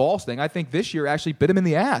big balls thing, I think this year actually bit him in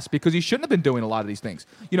the ass because he shouldn't have been doing a lot of these things.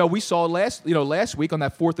 We saw last week on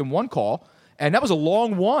that 4th and 1 call, and that was a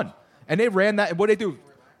long one. And they ran that, and what did they do?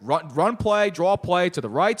 Run play, draw play to the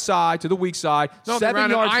right side, to the weak side. No, 7 they ran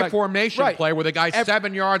yards an I-formation play where the guy's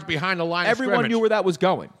 7 yards behind the line of scrimmage. Everyone knew where that was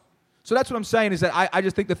going. So that's what I'm saying is that I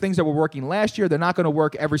just think the things that were working last year, they're not going to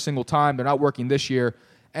work every single time. They're not working this year.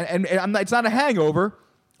 And it's not a hangover.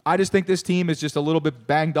 I just think this team is just a little bit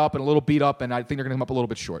banged up and a little beat up, and I think they're going to come up a little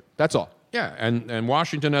bit short. That's all. Yeah, and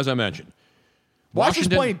Washington, as I mentioned.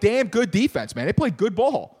 Washington's playing damn good defense, man. They play good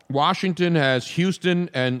ball. Washington has Houston,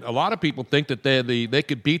 and a lot of people think that they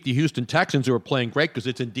could beat the Houston Texans, who are playing great because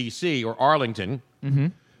it's in D.C. or Arlington. Mm-hmm.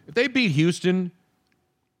 If they beat Houston,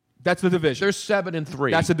 that's the division. They're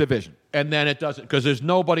 7-3. That's the division. And then it doesn't, because there's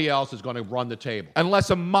nobody else is going to run the table. Unless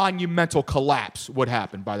a monumental collapse would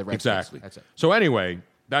happen by the Redskins. Exactly. That's it. So anyway,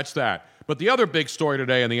 that's that. But the other big story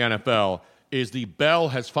today in the NFL is the bell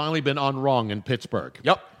has finally been unrung in Pittsburgh.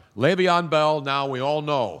 Yep. Le'Veon Bell, now we all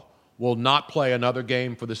know, will not play another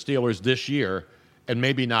game for the Steelers this year, and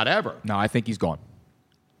maybe not ever. No, I think he's gone.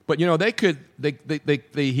 But, he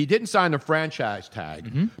didn't sign the franchise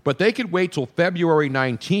tag, but they could wait till February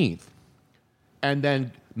 19th and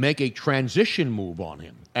then make a transition move on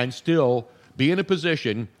him and still be in a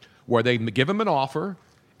position where they give him an offer,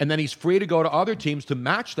 and then he's free to go to other teams to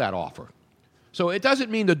match that offer. So it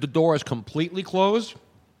doesn't mean that the door is completely closed,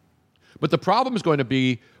 but the problem is going to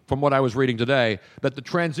be, from what I was reading today, that the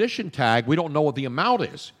transition tag, we don't know what the amount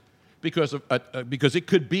is because it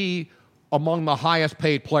could be among the highest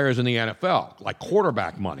paid players in the NFL, like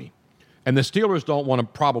quarterback money. And the Steelers don't want to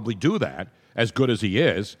probably do that, as good as he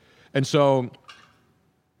is. And so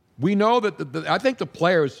we know that I think the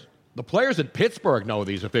players in Pittsburgh know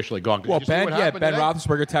that he's officially gone. Well, Ben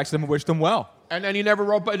Roethlisberger texted him and wished him well. And then he never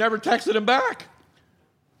texted him back.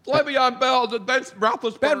 Le'Veon Bell, Ben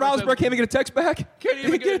Roethlisberger can't even get a text back? Can't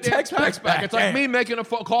even get a text back. It's like me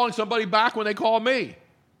calling somebody back when they call me.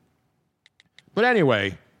 But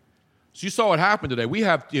anyway, so you saw what happened today. We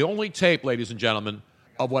have the only tape, ladies and gentlemen,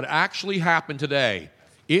 of what actually happened today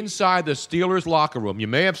inside the Steelers locker room. You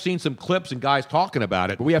may have seen some clips and guys talking about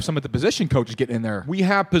it. But we have some of the position coaches getting in there. We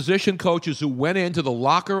have position coaches who went into the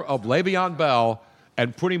locker of Le'Veon Bell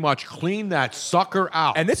and pretty much cleaned that sucker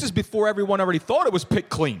out. And this is before everyone already thought it was picked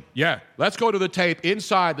clean. Yeah. Let's go to the tape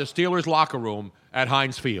inside the Steelers locker room at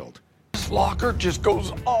Heinz Field. This locker just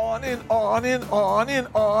goes on and on and on and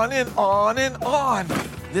on and on and on.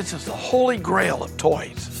 This is the holy grail of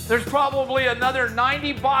toys. There's probably another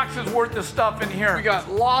 90 boxes worth of stuff in here. We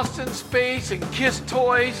got Lost in Space and Kiss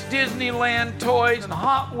toys, Disneyland toys, and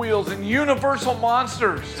Hot Wheels and Universal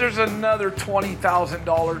Monsters. There's another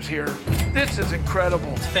 $20,000 here. This is incredible.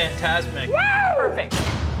 It's fantastic. Wow! Perfect.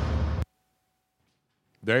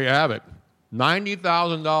 There you have it.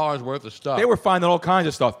 $90,000 worth of stuff. They were finding all kinds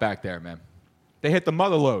of stuff back there, man. They hit the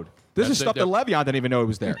mother load. This is stuff that Le'Veon didn't even know it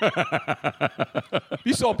was there.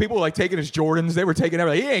 You saw people like taking his Jordans. They were taking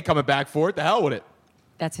everything. He ain't coming back for it. The hell with it.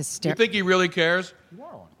 That's hysterical. You think he really cares?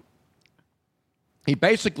 He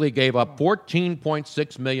basically gave up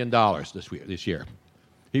 $14.6 million this year.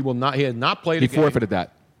 He had not played a game. He forfeited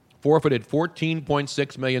that. Forfeited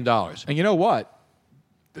 $14.6 million. And you know what?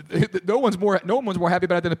 No one's more happy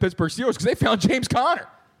about it than the Pittsburgh Steelers because they found James Conner.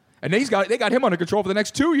 And they got him under control for the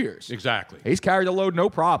next 2 years. Exactly. He's carried the load, no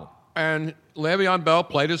problem. And Le'Veon Bell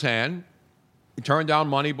played his hand. He turned down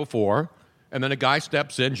money before. And then a guy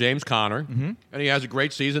steps in, James Conner, and he has a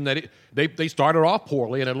great season. They started off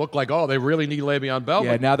poorly, and it looked like, they really need Le'Veon Bell.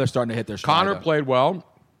 Yeah, now they're starting to hit their stride. Conner played well.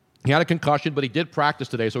 He had a concussion, but he did practice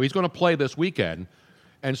today, so he's going to play this weekend.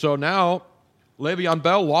 And so now Le'Veon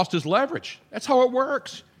Bell lost his leverage. That's how it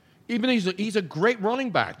works. Even he's a great running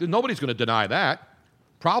back. Nobody's going to deny that.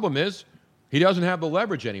 Problem is, he doesn't have the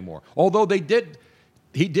leverage anymore. Although they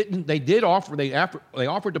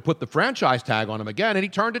offered to put the franchise tag on him again, and he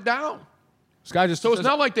turned it down. Sky just so it's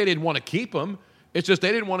not like they didn't want to keep him. It's just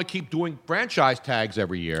they didn't want to keep doing franchise tags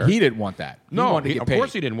every year. He didn't want that. No, he wanted to get paid. Of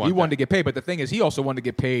course he didn't want that. He wanted to get paid, but the thing is, he also wanted to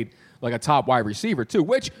get paid like a top wide receiver too,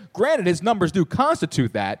 which, granted, his numbers do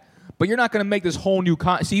constitute that, but you're not going to make this whole new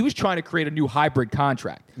See, he was trying to create a new hybrid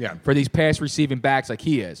contract for these pass receiving backs like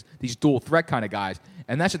he is, these dual threat kind of guys,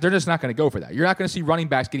 and they're just not going to go for that. You're not going to see running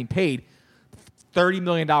backs getting paid $30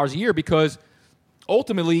 million a year because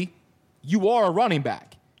ultimately you are a running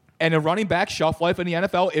back, and a running back shelf life in the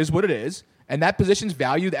NFL is what it is. And that position's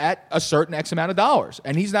valued at a certain X amount of dollars.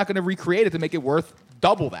 And he's not going to recreate it to make it worth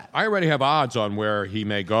double that. I already have odds on where he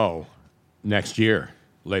may go next year,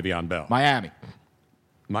 Le'Veon Bell. Miami,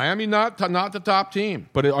 not the top team.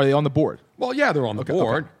 But are they on the board? Well, yeah, they're on the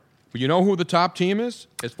board. Okay. But you know who the top team is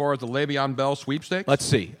as far as the Le'Veon Bell sweepstakes? Let's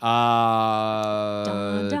see. No.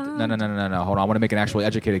 Hold on. I want to make an actually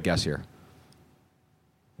educated guess here.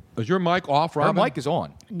 Is your mic off, Robin? Our mic is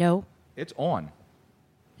on. No. It's on.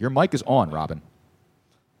 Your mic is on, Robin.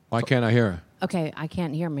 Why can't I hear her? Okay, I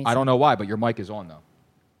can't hear me. I don't know why, but your mic is on, though.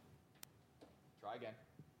 Try again.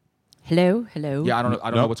 Hello? Yeah, I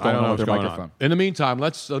don't know what's going on with their microphone. In the meantime,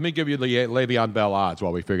 let me give you the Le'Veon Bell odds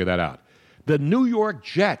while we figure that out. The New York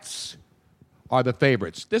Jets are the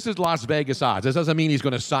favorites. This is Las Vegas odds. This doesn't mean he's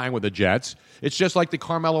going to sign with the Jets. It's just like the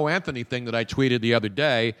Carmelo Anthony thing that I tweeted the other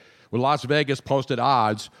day, where Las Vegas posted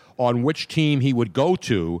odds on which team he would go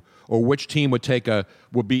to or which team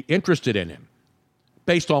would be interested in him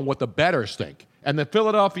based on what the bettors think. And the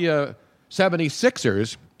Philadelphia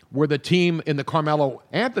 76ers were the team in the Carmelo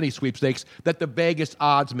Anthony sweepstakes that the Vegas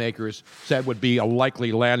odds makers said would be a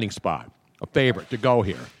likely landing spot, a favorite to go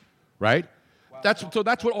here, right? That's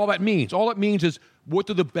what all that means. All it means is what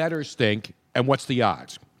do the bettors think and what's the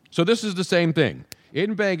odds. So this is the same thing.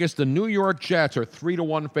 In Vegas, the New York Jets are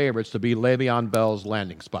 3-1 favorites to be Le'Veon Bell's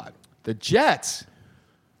landing spot. The Jets?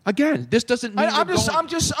 Again, this doesn't mean I'm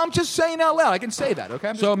just saying out loud. I can say that,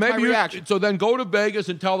 okay? So maybe so then go to Vegas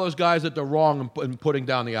and tell those guys that they're wrong in putting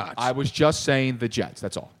down the odds. I was just saying the Jets.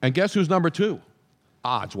 That's all. And guess who's number 2,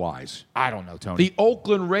 odds-wise? I don't know, Tony. The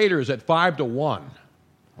Oakland Raiders at 5-1.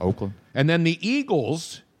 Oakland. And then the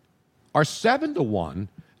Eagles are 7-1,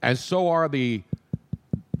 and so are the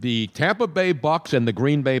Tampa Bay Bucks and the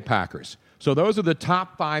Green Bay Packers. So those are the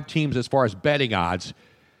top 5 teams as far as betting odds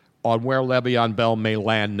on where Le'Veon Bell may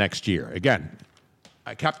land next year. Again,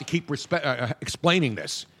 I have to keep explaining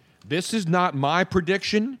this. This is not my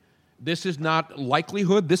prediction. This is not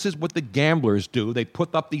likelihood. This is what the gamblers do. They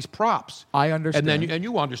put up these props. I understand. And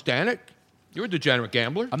you understand it. You're a degenerate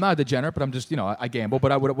gambler. I'm not a degenerate, but I'm just, I gamble.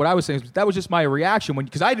 But what I was saying is that was just my reaction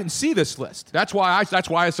because I didn't see this list. That's why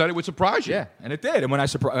I said it would surprise you. Yeah, and it did. And when I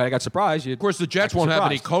got surprised, of course, the Jets won't have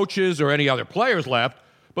any coaches or any other players left.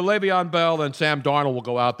 But Le'Veon Bell and Sam Darnold will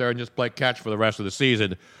go out there and just play catch for the rest of the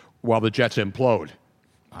season while the Jets implode.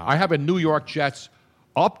 I have a New York Jets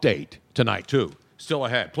update tonight, too. Still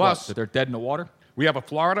ahead. Plus, that they're dead in the water? We have a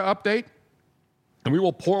Florida update, and we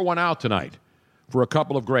will pour one out tonight for a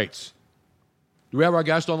couple of greats. Do we have our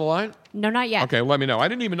guest on the line? No, not yet. Okay, let me know. I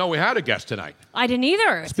didn't even know we had a guest tonight. I didn't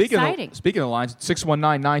either. It's exciting. Speaking of the lines,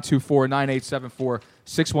 619-924-9874.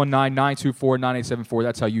 619-924-9874.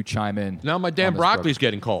 That's how you chime in. Now my damn broccoli's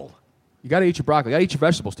getting cold. You got to eat your broccoli. You got to eat your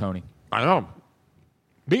vegetables, Tony. I know.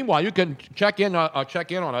 Meanwhile, you can check in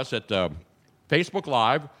on us at Facebook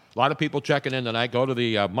Live. A lot of people checking in tonight. Go to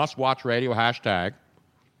the Must Watch Radio hashtag.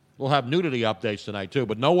 We'll have nudity updates tonight, too,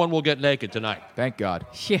 but no one will get naked tonight. Thank God.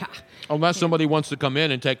 Yeah. Unless somebody wants to come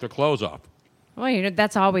in and take their clothes off. Well,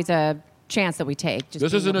 that's always a chance that we take.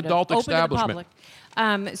 This is an adult establishment.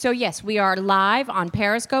 So, yes, we are live on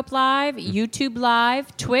Periscope Live, YouTube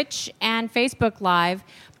Live, Twitch, and Facebook Live.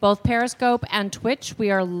 Both Periscope and Twitch, we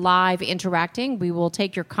are live interacting. We will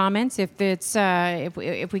take your comments if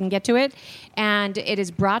we can get to it. And it is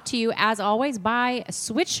brought to you, as always, by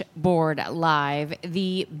Switchboard Live,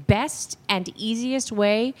 the best and easiest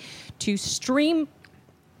way to stream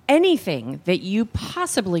anything that you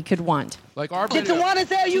possibly could want. Like our Did someone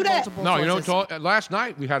tell you that? No, last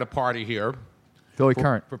night we had a party here. Philly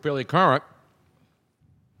Current. For Philly Current.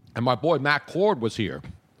 And my boy Matt Cord was here,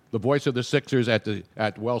 the voice of the Sixers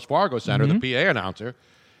at Wells Fargo Center, the PA announcer.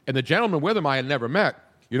 And the gentleman with him I had never met.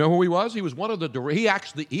 You know who he was? He was one of the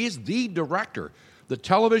he is the director, the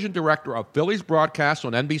television director of Philly's broadcast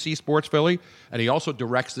on NBC Sports Philly, and he also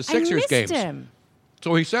directs the Sixers games. Him.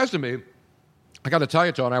 So he says to me, I got to tell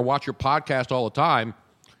you, Tony, I watch your podcast all the time,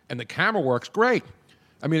 and the camera works great.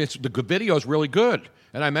 I mean, the video is really good.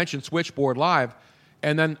 And I mentioned Switchboard Live,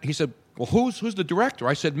 and then he said, well, who's the director?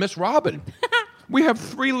 I said, Miss Robin. We have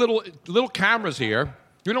 3 little cameras here.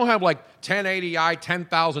 We don't have like 1080i,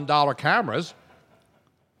 $10,000 cameras.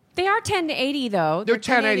 They are 1080 though. They're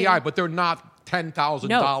 1080i, but they're not $10,000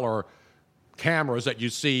 No. cameras that you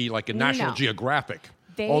see like in No, no, National no. Geographic.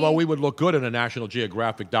 They- Although we would look good in a National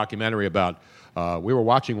Geographic documentary about. We were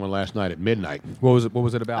watching one last night at midnight. What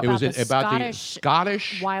was it about? It was About the the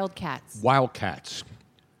Scottish Wildcats. Wildcats.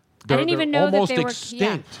 I didn't even know that almost they were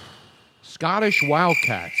extinct. Scottish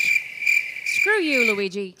Wildcats. Screw you,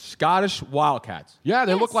 Luigi. Scottish Wildcats. Yeah,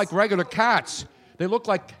 they look like regular cats. They look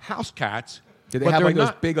like house cats. Do they but have they're like those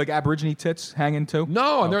not- big like Aborigine tits hanging too?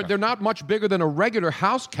 No, and Okay. they're not much bigger than a regular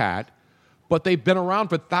house cat, but they've been around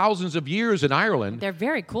for thousands of years in Ireland. They're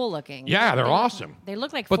very cool looking. Yeah, they're They- awesome. They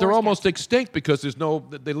look like But they're forest almost cats. extinct because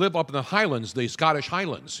they live up in the Highlands, the Scottish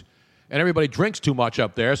Highlands. And everybody drinks too much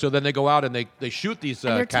up there, so then they go out and they shoot these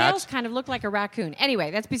And their tails cats. kind of look like a raccoon.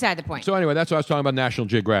 Anyway, that's beside the point. So anyway, that's what I was talking about National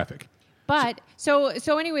Geographic. But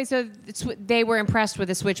anyway, they were impressed with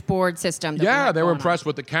the switchboard system. that we Yeah, had they were going on. impressed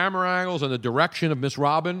with the camera angles and the direction of Miss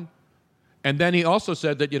Robin. And then he also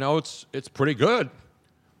said that, it's pretty good.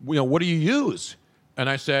 What do you use? And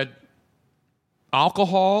I said,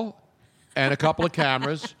 alcohol and a couple of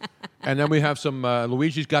cameras. And then we have some,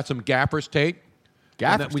 Luigi's got some gaffer's tape.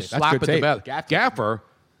 And then Gaffer's we tape. That's slap good it tape. together. Gaffer,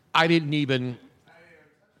 I didn't even.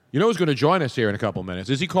 You know who's going to join us here in a couple of minutes?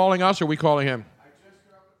 Is he calling us or are we calling him?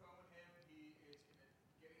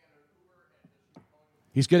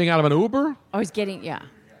 He's getting out of an Uber? Oh, he's getting, yeah.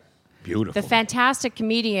 Beautiful. The fantastic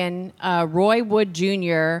comedian Roy Wood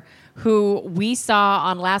Jr., who we saw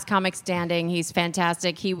on Last Comic Standing. He's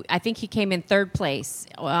fantastic. I think he came in third place.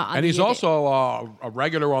 And he's also a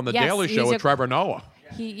regular on The Yes, Daily Show he's with a- Trevor Noah.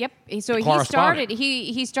 So he correspondent. started.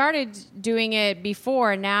 He started doing it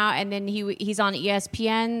before now, and then he's on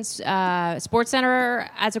ESPN's Sports Center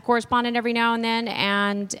as a correspondent every now and then,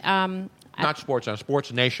 and Not Sports Center,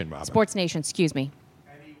 Sports Nation, Robin. Sports Nation. Excuse me.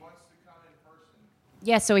 And he wants to come in person.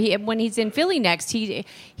 Yeah. So when he's in Philly next, he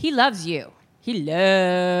loves you. He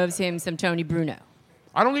loves him some Tony Bruno.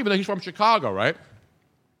 I don't even think he's from Chicago, right?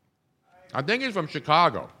 I think he's from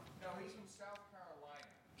Chicago. No, he's from South Carolina.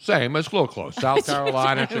 Same, it's a little close. South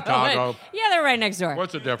Carolina, Chicago. Yeah, they're right next door.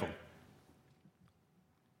 What's the difference?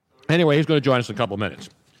 Anyway, he's going to join us in a couple of minutes.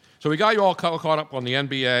 So we got you all caught up on the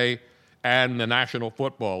NBA and the National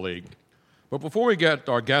Football League. But before we get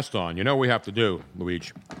our guest on, you know what we have to do,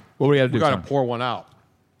 Luigi? What do we got to do? We got to Tom? pour one out.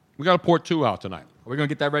 We got to pour two out tonight. Are we going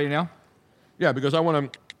to get that ready now? Yeah, because I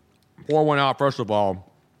want to pour one out, first of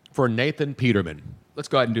all, for Nathan Peterman. Let's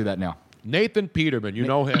go ahead and do that now. Nathan Peterman, you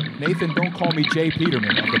know him. Nathan, don't call me Jay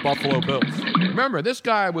Peterman of the Buffalo Bills. Remember, this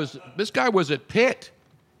guy was at Pitt.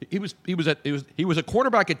 He was a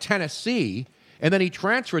quarterback at Tennessee, and then he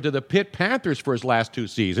transferred to the Pitt Panthers for his last two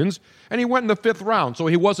seasons, and he went in the fifth round, so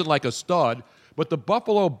he wasn't like a stud. But the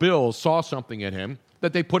Buffalo Bills saw something in him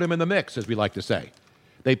that they put him in the mix, as we like to say.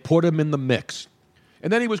 They put him in the mix.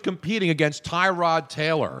 And then he was competing against Tyrod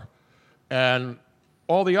Taylor and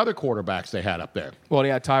all the other quarterbacks they had up there. Well, he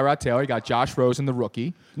had Tyrod Taylor. He got Josh Rosen, the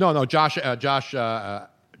rookie. No, Josh Adams. Josh Allen.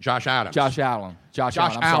 Josh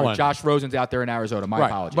I'm Allen. sorry. Josh Rosen's out there in Arizona. My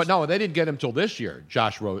apologies. But no, they didn't get him till this year,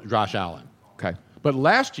 Josh Allen. Okay. But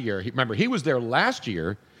last year, remember, he was there last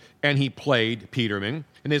year, and he played Peterman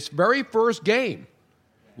in his very first game.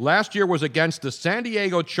 Last year was against the San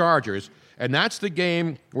Diego Chargers, and that's the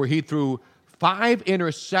game where he threw 5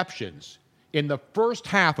 interceptions in the first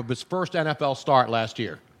half of his first NFL start last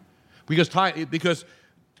year. Because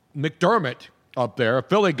McDermott up there, a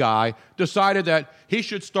Philly guy, decided that he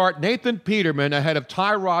should start Nathan Peterman ahead of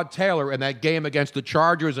Tyrod Taylor in that game against the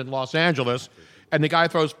Chargers in Los Angeles, and the guy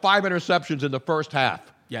throws 5 interceptions in the first half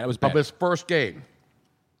Yeah, it was of bad. his first game.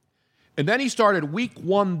 And then he started week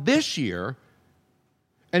 1 this year,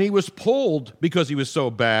 and he was pulled because he was so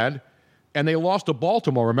bad, and they lost to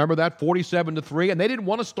Baltimore. Remember that? 47-3, and they didn't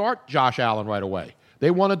want to start Josh Allen right away.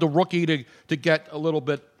 They wanted the rookie to get a little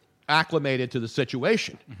bit acclimated to the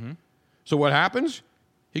situation. Mm-hmm. So what happens?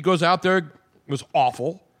 He goes out there, it was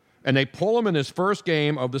awful, and they pull him in his first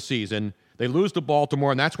game of the season. They lose to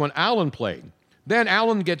Baltimore, and that's when Allen played. Then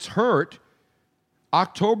Allen gets hurt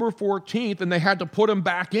October 14th, and they had to put him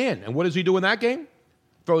back in. And what does he do in that game?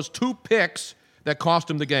 Throws 2 picks that cost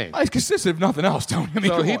him the game. It's consistent, if nothing else, Tony. I mean,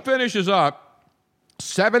 So come he on. finishes up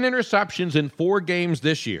 7 interceptions in 4 games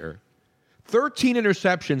this year, 13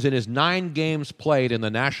 interceptions in his 9 games played in the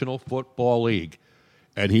National Football League.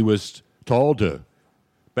 And he was told to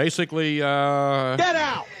basically... Get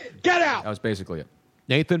out! Get out! That was basically it.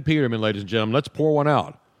 Nathan Peterman, ladies and gentlemen, let's pour one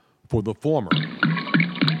out for the former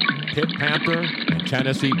Pitt Panther and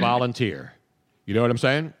Tennessee Volunteer. You know what I'm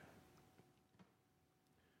saying?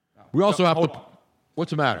 We also have to...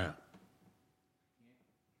 What's the matter?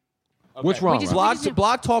 What's wrong?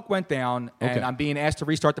 Blog Talk went down, and I'm being asked to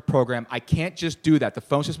restart the program. I can't just do that. The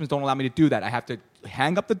phone systems don't allow me to do that. I have to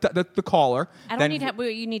hang up the caller. I don't need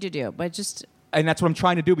what you need to do, but just. And that's what I'm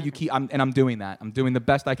trying to do, but I'm doing that. I'm doing the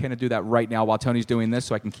best I can to do that right now while Tony's doing this,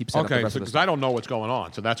 so I can keep setting up the rest of this. Because I don't know what's going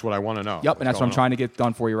on, so that's what I want to know. Yep, and that's what I'm trying to get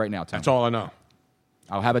done for you right now, Tony. That's all I know.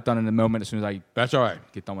 I'll have it done in a moment as soon as I. That's all right.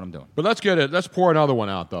 Get done what I'm doing. But let's pour another one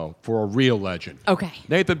out though for a real legend. Okay.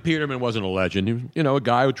 Nathan Peterman wasn't a legend. He was, a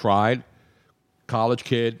guy who tried. College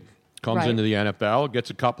kid comes into the NFL, gets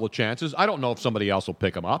a couple of chances. I don't know if somebody else will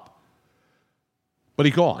pick him up, but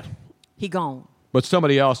he's gone. He gone. But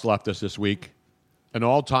somebody else left us this week. An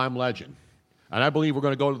all-time legend. And I believe we're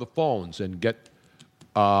going to go to the phones and get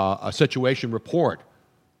a situation report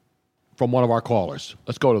from one of our callers.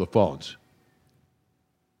 Let's go to the phones.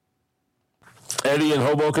 Eddie in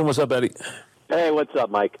Hoboken. What's up, Eddie? Hey, what's up,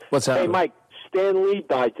 Mike? What's happening? Hey, Mike, Stan Lee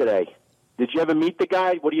died today. Did you ever meet the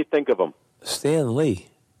guy? What do you think of him? Stan Lee?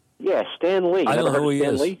 Yeah, Stan Lee. I don't know who he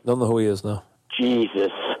is. Lee? Don't know who he is, no.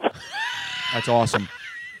 Jesus. That's awesome.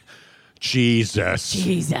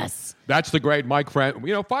 Jesus. That's the great Mike Fran.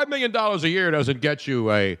 $5 million a year doesn't get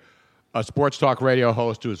you a sports talk radio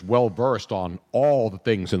host who is well-versed on all the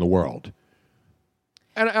things in the world.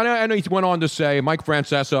 And I know he went on to say, Mike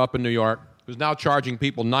Francesa up in New York, who's now charging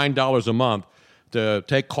people $9 a month to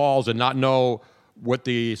take calls and not know what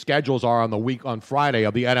the schedules are on Friday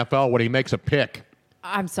of the NFL when he makes a pick.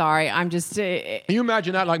 I'm sorry. I'm just... Can you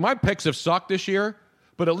imagine that? Like, my picks have sucked this year,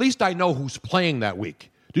 but at least I know who's playing that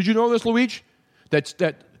week. Did you know this, Luigi?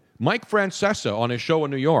 That Mike Francesa on his show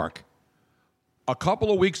in New York a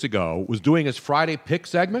couple of weeks ago was doing his Friday pick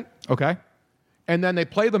segment. Okay. And then they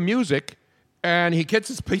play the music, and he gets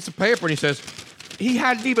his piece of paper, and he says... He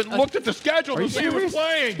hadn't even looked at the schedule to see who was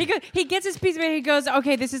playing. He gets his piece of it. He goes,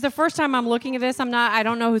 okay, this is the first time I'm looking at this. I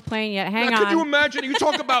don't know who's playing yet. Hang on. Could you imagine? You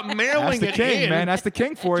talk about mailing That's the king, man. That's the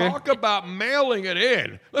king for you. Talk about mailing it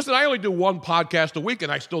in. Listen, I only do one podcast a week,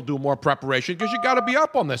 and I still do more preparation because you got to be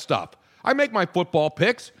up on this stuff. I make my football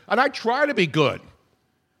picks, and I try to be good.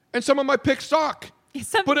 And some of my picks suck.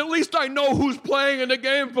 But at least I know who's playing in the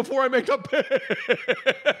game before I make a pick.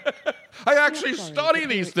 I actually study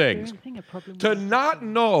these things. To not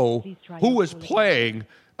know who is playing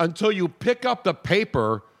until you pick up the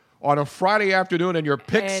paper on a Friday afternoon in your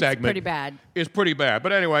pick segment pretty bad. Is pretty bad.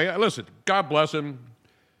 But anyway, listen, God bless him.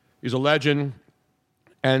 He's a legend.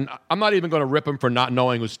 And I'm not even going to rip him for not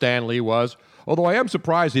knowing who Stan Lee was, although I am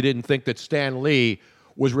surprised he didn't think that Stan Lee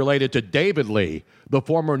was related to David Lee, the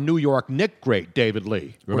former New York Knicks great David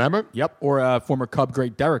Lee. Remember? Or former Cub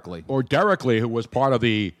great Derek Lee. Or Derek Lee, who was part of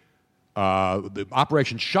the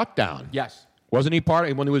Operation Shutdown. Yes. Wasn't he part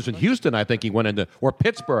of, when he was in Houston, I think he went into, or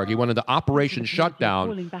Pittsburgh, he went into Operation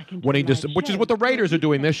Shutdown, when he just, which is what the Raiders are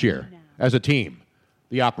doing this year as a team,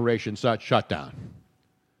 the Operation Shutdown.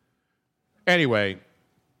 Anyway.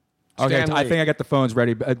 Okay, I think I got the phones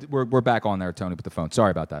ready. We're back on there, Tony, with the phone. Sorry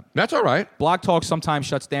about that. That's all right. Blog Talk sometimes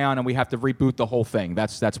shuts down, and we have to reboot the whole thing.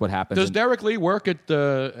 That's what happens. Does Derek Lee work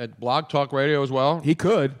at Blog Talk Radio as well? He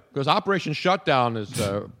could. Because Operation Shutdown is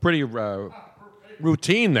pretty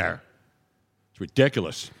routine there. It's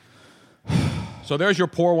ridiculous. So there's your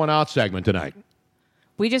pour one out segment tonight.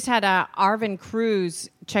 We just had Arvin Cruz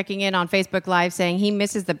checking in on Facebook Live saying he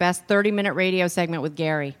misses the best 30-minute radio segment with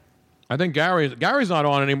Gary. I think Gary's not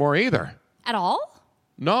on anymore either. At all?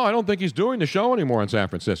 No, I don't think he's doing the show anymore in San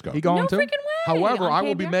Francisco. He going to? No freaking way. However, I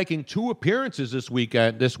will be making 2 appearances this week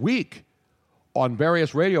on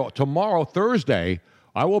various radio. Tomorrow, Thursday,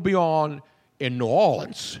 I will be on in New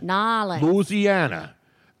Orleans, Louisiana,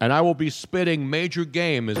 and I will be spitting major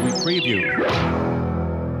game as we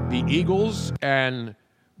preview the Eagles and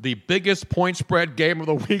the biggest point spread game of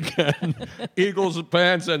the weekend, Eagles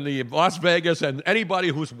fans and the Las Vegas and anybody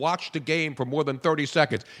who's watched the game for more than 30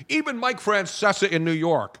 seconds. Even Mike Francesa in New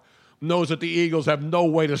York knows that the Eagles have no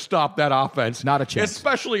way to stop that offense. Not a chance.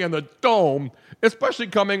 Especially in the Dome, especially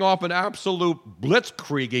coming off an absolute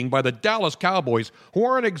blitzkrieging by the Dallas Cowboys, who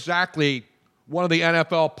aren't exactly one of the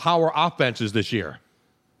NFL power offenses this year.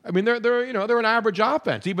 I mean, they're an average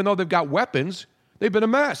offense. Even though they've got weapons, they've been a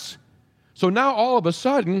mess. So now all of a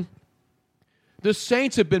sudden, the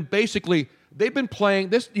Saints have been they've been playing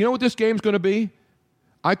this. You know what this game's going to be?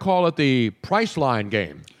 I call it the Priceline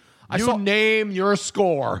game. Name your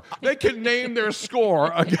score. They can name their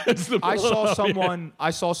score against the Philadelphia.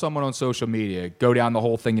 I saw someone on social media go down the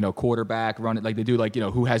whole thing, quarterback, run it like they do,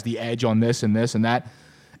 who has the edge on this and this and that.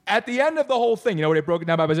 At the end of the whole thing, where they broke it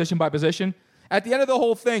down by position? At the end of the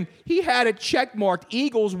whole thing, he had it checkmarked.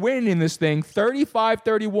 Eagles win in this thing,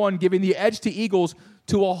 35-31, giving the edge to Eagles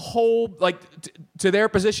to a whole, to their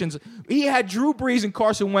positions. He had Drew Brees and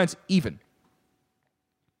Carson Wentz even.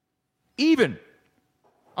 Even.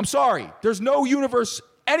 I'm sorry. There's no universe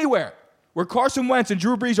anywhere where Carson Wentz and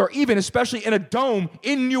Drew Brees are even, especially in a dome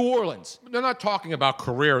in New Orleans. They're not talking about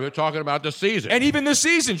career. They're talking about the season. And even this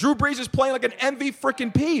season, Drew Brees is playing like an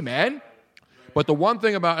MVP, man. But the one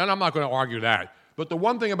thing about, and I'm not going to argue that, but the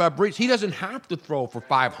one thing about Brees, he doesn't have to throw for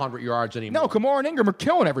 500 yards anymore. No, Kamara and Ingram are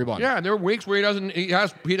killing everyone. Yeah, there are weeks where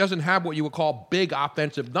he doesn't have what you would call big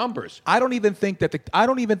offensive numbers. I don't even think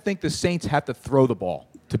the Saints have to throw the ball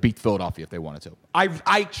to beat Philadelphia if they wanted to.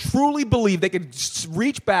 I truly believe they could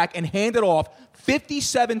reach back and hand it off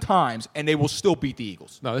 57 times and they will still beat the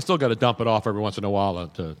Eagles. No, they still got to dump it off every once in a while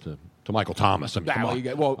to Michael Thomas. I mean,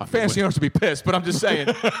 come on. Fantasy owners would be pissed, but I'm just saying.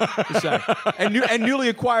 And newly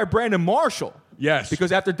acquired Brandon Marshall. Yes.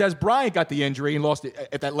 Because after Des Bryant got the injury and lost it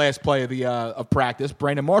at that last play of practice,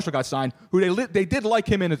 Brandon Marshall got signed, who they did like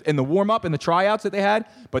him in the warm-up and the tryouts that they had,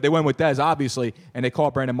 but they went with Des, obviously, and they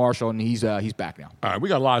called Brandon Marshall, and he's back now. All right, we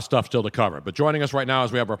got a lot of stuff still to cover, but joining us right now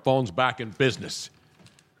as we have our phones back in business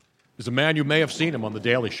is a man you may have seen him on The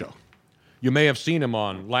Daily Show. You may have seen him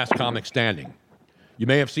on Last Comic Standing. You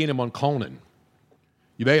may have seen him on Conan.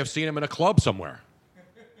 You may have seen him in a club somewhere.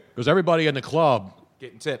 Because everybody in the club...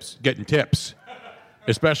 Getting tips.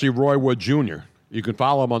 Especially Roy Wood Jr. You can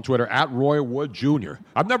follow him on Twitter, @Roy Wood Jr.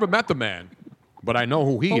 I've never met the man, but I know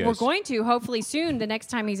who he is. We're going to, hopefully soon, the next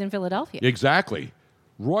time he's in Philadelphia. Exactly.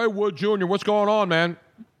 Roy Wood Jr., what's going on, man?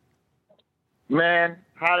 Man,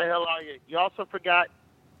 how the hell are you? You also forgot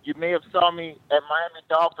you may have saw me at Miami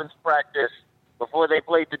Dolphins practice before they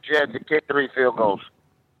played the Jets and kicked 3 field goals.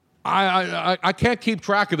 I can't keep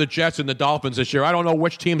track of the Jets and the Dolphins this year. I don't know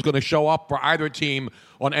which team's going to show up for either team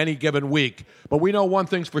on any given week. But we know one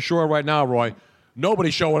thing's for sure right now, Roy.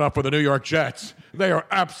 Nobody's showing up for the New York Jets. They are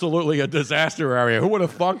absolutely a disaster area. Who would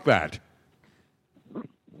have thunk that?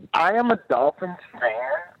 I am a Dolphins fan,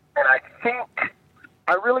 and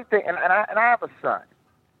I really think, and I have a son.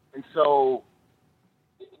 And so,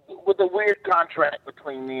 with a weird contract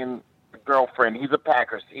between me and girlfriend, he's a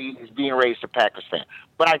Packers. He's being raised a Packers fan.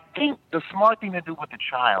 But I think the smart thing to do with the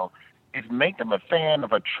child is make them a fan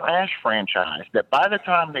of a trash franchise that by the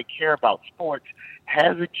time they care about sports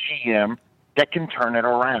has a GM that can turn it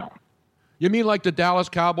around. You mean like the Dallas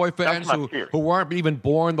Cowboy fans who weren't even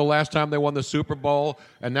born the last time they won the Super Bowl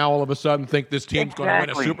and now all of a sudden think this team's going to win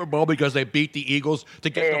a Super Bowl because they beat the Eagles to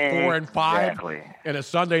get to 4-5 in a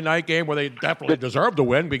Sunday night game where they definitely deserved to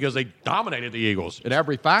win because they dominated the Eagles in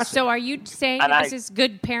every facet. So are you saying this is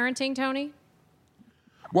good parenting, Tony?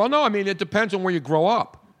 Well, no. I mean, it depends on where you grow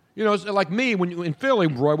up. You know, it's like me in Philly,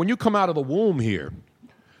 Roy, when you come out of the womb here,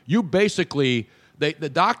 you basically, the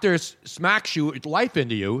doctor smacks life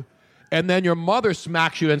into you. And then your mother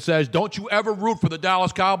smacks you and says, don't you ever root for the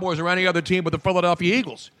Dallas Cowboys or any other team but the Philadelphia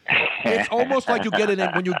Eagles. It's almost like you get it in.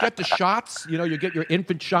 When you get the shots, you get your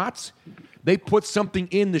infant shots, they put something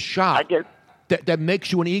in the shot that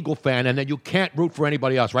makes you an Eagle fan, and then you can't root for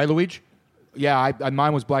anybody else. Right, Luigi? Yeah,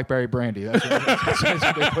 mine was Blackberry Brandy. That's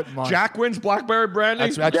what they put in mine. Jack wins Blackberry Brandy? I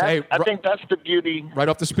think that's the beauty. Right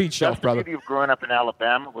off the speed shelf, brother. That's the beauty of growing up in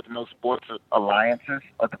Alabama with no sports alliances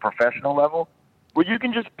at the professional level. Well, you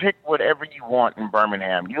can just pick whatever you want in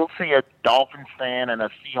Birmingham. You'll see a Dolphins fan and a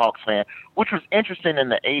Seahawks fan, which was interesting in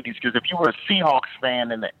the 80s, because if you were a Seahawks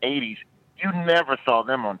fan in the 80s, you never saw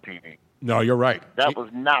them on TV. No, you're right. That was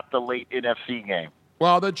not the late NFC game.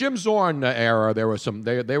 Well, the Jim Zorn era, there was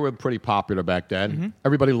they were pretty popular back then. Mm-hmm.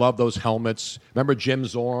 Everybody loved those helmets. Remember Jim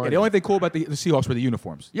Zorn? Yeah, the only thing cool about the Seahawks were the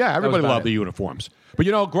uniforms. Yeah, everybody loved the uniforms. But,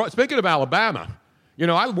 speaking of Alabama,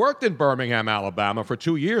 I worked in Birmingham, Alabama for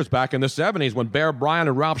 2 years back in the 70s when Bear Bryant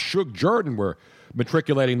and Ralph Shug Jordan were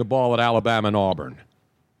matriculating the ball at Alabama and Auburn.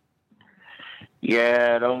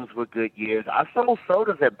 Yeah, those were good years. I sold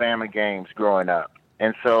sodas at Bama games growing up.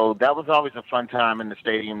 And so that was always a fun time in the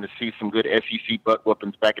stadium to see some good SEC butt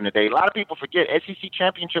whoopings back in the day. A lot of people forget SEC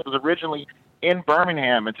championship was originally in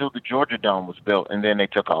Birmingham until the Georgia Dome was built, and then they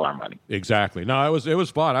took all our money. Exactly. No, it was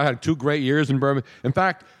fun. I had 2 great years in Birmingham. In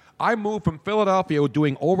fact, I moved from Philadelphia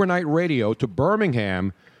doing overnight radio to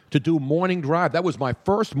Birmingham to do Morning Drive. That was my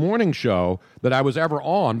first morning show that I was ever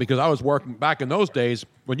on because I was working back in those days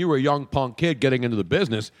when you were a young punk kid getting into the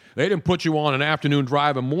business. They didn't put you on an afternoon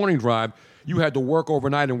drive and morning drive. You had to work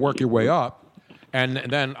overnight and work your way up. And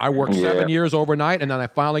then I worked 7 years overnight, and then I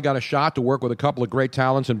finally got a shot to work with a couple of great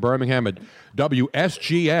talents in Birmingham at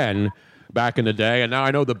WSGN back in the day, and now I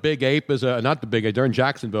know the Big Ape is not the Big Ape. They're in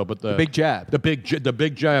Jacksonville, but the Big Jab. The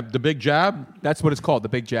Big Jab. That's what it's called, the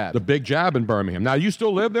Big Jab. The Big Jab in Birmingham. Now, you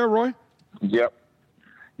still live there, Roy? Yep.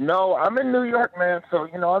 No, I'm in New York, man. So,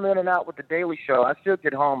 I'm in and out with the Daily Show. I still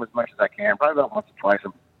get home as much as I can, probably about once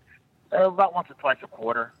or twice a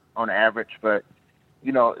quarter on average. But,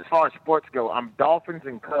 as far as sports go, I'm Dolphins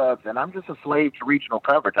and Cubs, and I'm just a slave to regional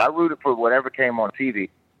coverage. I rooted for whatever came on TV.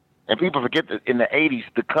 And people forget that in the 80s,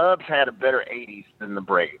 the Cubs had a better 80s than the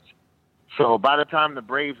Braves. So by the time the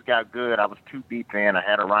Braves got good, I was too deep in. I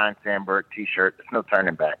had a Ryan Sandberg T-shirt. There's no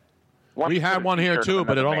turning back. We had one here, too,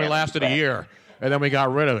 but it only lasted a year, and then we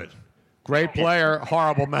got rid of it. Great player,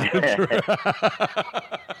 horrible manager.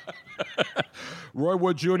 Roy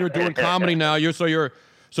Wood Jr. doing comedy now. You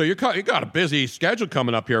got a busy schedule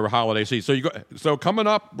coming up here for holiday season. So coming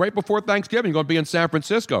up right before Thanksgiving, you're going to be in San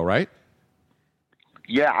Francisco, right?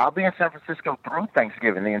 Yeah, I'll be in San Francisco through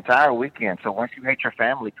Thanksgiving, the entire weekend. So once you hate your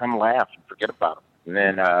family, come laugh and forget about them. And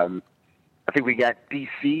then I think we got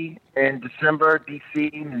D.C. in December, D.C.,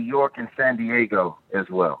 New York, and San Diego as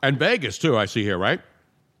well. And Vegas, too, I see here, right?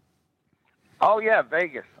 Oh, yeah,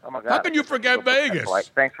 Vegas. Oh, my God. How can you forget Vegas?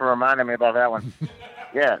 Thanks for reminding me about that one.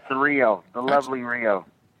 Yeah, it's the Rio, lovely Rio.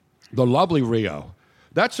 The lovely Rio.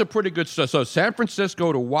 That's a pretty good stuff. So San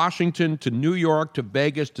Francisco to Washington to New York to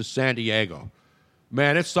Vegas to San Diego.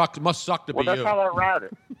 Man, it must suck to be you. Well, that's how I route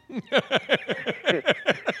it.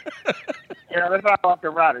 That's how I like to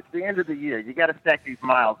route it. It's the end of the year. You got to stack these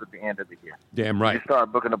miles at the end of the year. Damn right. You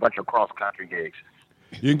start booking a bunch of cross-country gigs.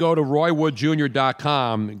 You can go to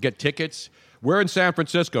RoyWoodJr.com and get tickets. We're in San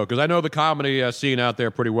Francisco because I know the comedy scene out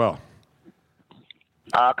there pretty well.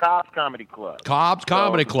 Cobb's Comedy Club. Cobb's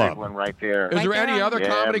Comedy Club. Big one right there. Is there any other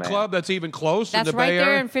comedy club that's even close in the Bay Area? That's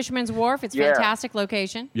right there in Fisherman's Wharf. It's a fantastic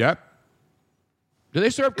location. Yep. Do they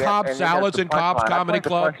serve Cobb salads in Cobb's Comedy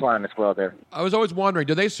Club? Punchline as well there. I was always wondering,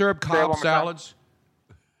 do they serve Cobb salads?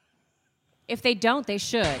 If they don't, they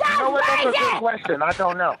should. You know what? That's a good question. I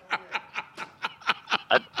don't know.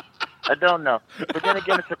 I don't know. But then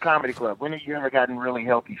again, it's a comedy club. When have you ever gotten really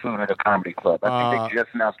healthy food at a comedy club? I think they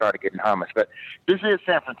just now started getting hummus. But this is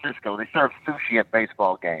San Francisco. They serve sushi at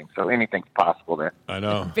baseball games, so anything's possible there. I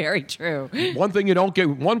know. Very true. One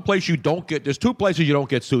place you don't get, there's two places you don't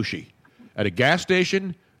get sushi. At a gas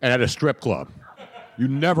station and at a strip club. You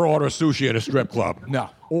never order sushi at a strip club. No.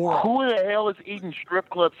 Or who the hell is eating strip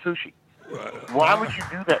club sushi? Why would you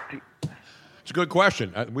do that? It's a good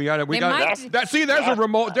question. We got that. See, there's a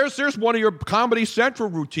remote. There's one of your Comedy Central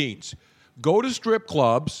routines. Go to strip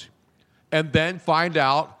clubs, and then find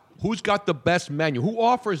out who's got the best menu, who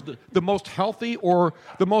offers the most healthy or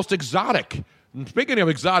the most exotic. And speaking of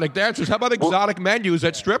exotic dancers, how about exotic menus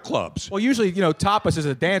at strip clubs? Well, usually, tapas is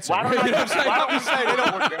a dancer. Why don't they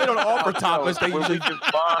don't offer tapas. They usually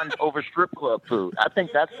just bond over strip club food. I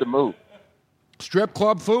think that's the move. Strip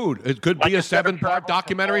club food. It could be a 7-part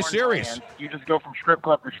documentary series. Land, you just go from strip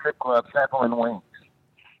club to strip club, sampling wings.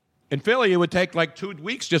 In Philly, it would take like 2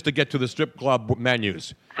 weeks just to get to the strip club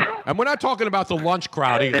menus. And we're not talking about the lunch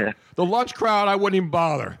crowd either. The lunch crowd, I wouldn't even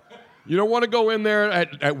bother. You don't want to go in there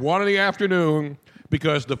at 1 in the afternoon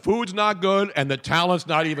because the food's not good and the talent's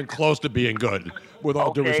not even close to being good, with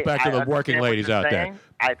all due respect to the working ladies out there.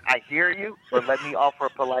 I hear you, but let me offer a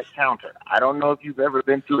polite counter. I don't know if you've ever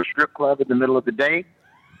been to a strip club in the middle of the day,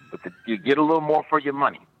 but you get a little more for your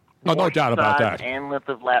money. Oh, no doubt about that. And length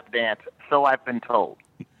of lap dance, so I've been told.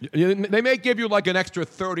 They may give you like an extra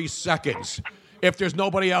 30 seconds if there's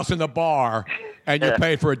nobody else in the bar and you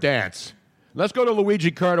pay for a dance. Let's go to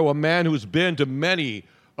Luigi Curto, a man who's been to many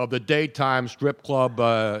of the daytime strip club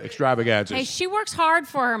extravaganzas. Hey, she works hard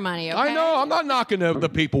for her money, okay? I know. I'm not knocking the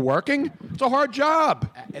people working. It's a hard job.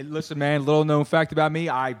 And listen, man, little known fact about me,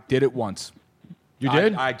 I did it once. You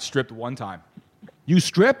did? I stripped one time. You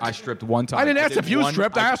stripped? I stripped one time. I didn't ask if you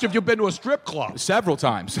stripped. I asked if you've been to a strip club. Several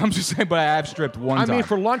times. I'm just saying, but I have stripped one time. I mean,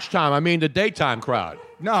 for lunchtime. I mean, the daytime crowd.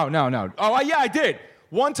 No. Oh, yeah, I did.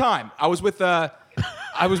 One time. I was with a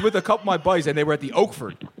couple of my buddies, and they were at the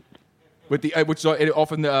Oakford, which is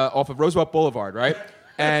off of Roosevelt Boulevard, right?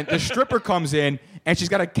 And the stripper comes in, and she's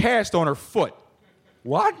got a cast on her foot.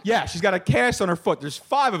 What? Yeah, she's got a cast on her foot. There's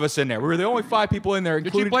 5 of us in there. We were the only 5 people in there.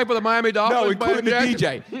 Did she play for the Miami Dolphins? No, including the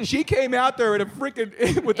DJ. She came out there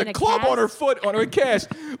with a club on her foot, on her cast.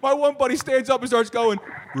 My one buddy stands up and starts going,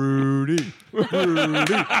 Rudy.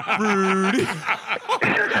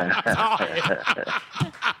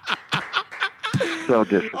 So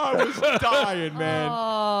disrespectful. I was dying, man.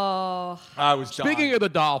 Oh. I was dying. Speaking of the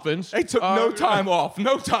Dolphins. They took no time off.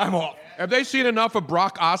 No time off. Have they seen enough of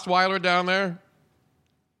Brock Osweiler down there?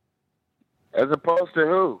 As opposed to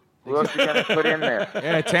who? Who else you going to put in there?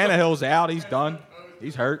 Yeah, Tannehill's out. He's done.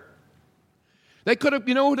 He's hurt. They could have,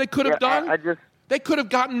 who they could have done? They could have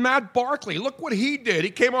gotten Matt Barkley. Look what he did.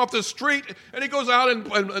 He came off the street, and he goes out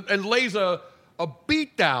and lays a a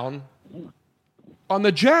beatdown on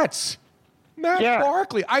the Jets. Matt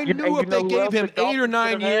Barkley. I knew if they gave him 8 or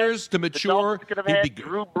 9 years to mature, could have he'd had be good.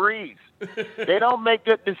 Drew Brees. They don't make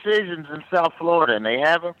good decisions in South Florida, and they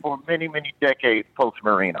haven't for many, many decades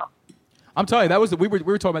post-Marino. I'm telling you, we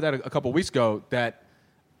were talking about that a couple weeks ago, that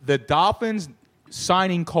the Dolphins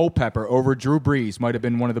signing Culpepper over Drew Brees might have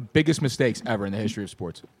been one of the biggest mistakes ever in the history of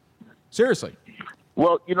sports. Seriously.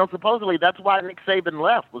 Well, supposedly that's why Nick Saban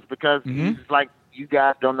left, was because he's like, you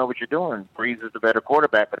guys don't know what you're doing. Brees is the better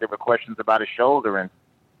quarterback, but there were questions about his shoulder, and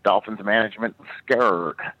Dolphins management was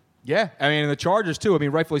scared. Yeah, I mean, and the Chargers, too. I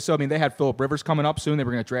mean, rightfully so. I mean, they had Phillip Rivers coming up soon. They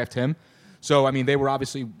were going to draft him. So, I mean, they were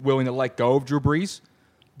obviously willing to let go of Drew Brees.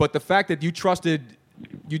 But the fact that you trusted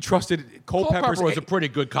Culpepper was a pretty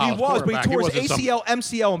good college quarterback. He was, but he tore his ACL,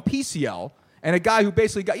 MCL, and PCL. And a guy who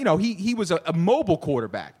basically got, he was a mobile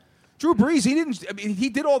quarterback. Drew Brees, he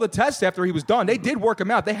did all the tests after he was done. They did work him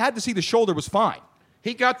out. They had to see the shoulder was fine.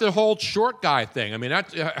 He got the whole short guy thing. I mean,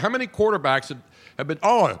 how many quarterbacks have been,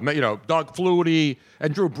 Doug Flutie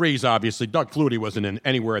and Drew Brees, obviously. Doug Flutie wasn't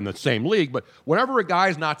anywhere in the same league, but whenever a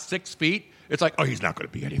guy's not 6 feet, it's like, oh, he's not going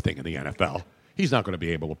to be anything in the NFL. He's not going to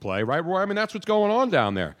be able to play, right, Roy? I mean, that's what's going on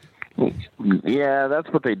down there. Yeah, that's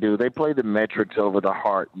what they do. They play the metrics over the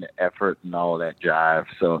heart and the effort and all that jive.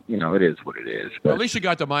 So, it is what it is. But well, at least you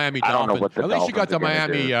got the Miami Dolphins. I don't know what the At least you got the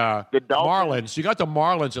Miami Marlins. You got the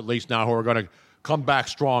Marlins at least now who are going to come back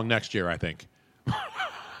strong next year, I think.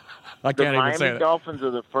 I can't even say that. The Miami Dolphins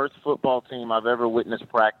are the first football team I've ever witnessed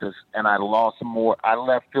practice, and I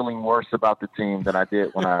left feeling worse about the team than I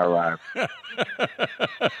did when I arrived.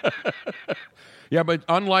 Yeah, but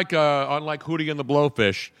unlike Hootie and the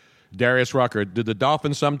Blowfish, Darius Rucker, did the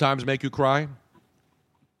Dolphins sometimes make you cry?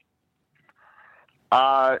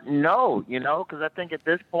 No, because I think at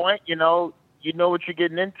this point, you know what you're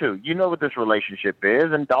getting into. You know what this relationship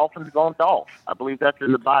is, and Dolphins going Dolph. I believe that's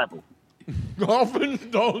in the Bible. Dolphins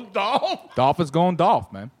don't Dolph? Dolphins going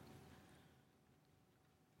Dolph, man.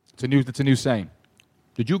 It's a new saying.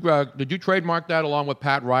 Did you trademark that along with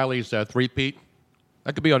Pat Riley's three-peat?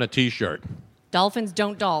 That could be on a T-shirt. Dolphins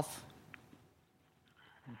don't Dolph.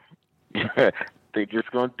 They're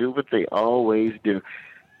just gonna do what they always do.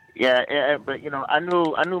 Yeah, but I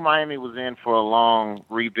knew Miami was in for a long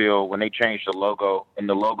rebuild when they changed the logo, and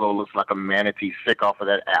the logo looks like a manatee sick off of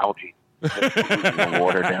that algae. The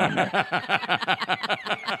water down there.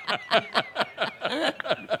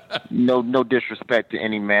 No disrespect to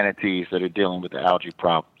any manatees that are dealing with the algae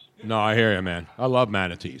problems. No, I hear you, man. I love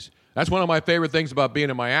manatees. That's one of my favorite things about being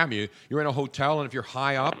in Miami. You're in a hotel, and if you're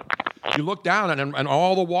high up, you look down, and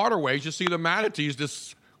all the waterways, you see the manatees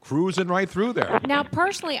just cruising right through there. Now,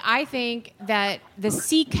 personally, I think that the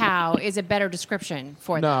sea cow is a better description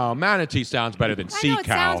for them. No, manatee sounds better than sea cow. I know it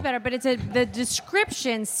sounds better, but the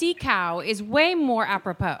description sea cow is way more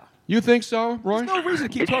apropos. You think so, Roy? There's no reason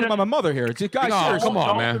to keep talking about my mother here. It's guys. No, come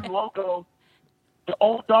on, man. Logo, the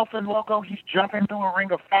old Dolphin logo. He's jumping through a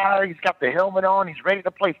ring of fire. He's got the helmet on. He's ready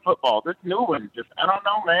to play football. This new one, I don't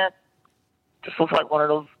know, man. Just looks like one of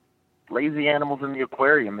those lazy animals in the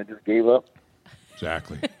aquarium that just gave up.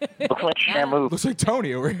 Exactly. Looks like Shamu. Looks like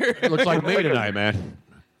Tony over here. It looks like me tonight, man.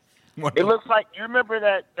 It looks like, you remember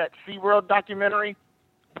that SeaWorld documentary?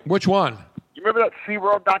 Which one? You remember that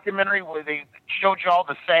SeaWorld documentary where they showed you all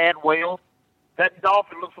the sad whales? That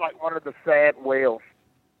dolphin looks like one of the sad whales.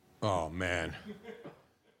 Oh, man.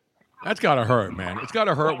 That's got to hurt, man. It's got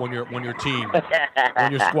to hurt when your team,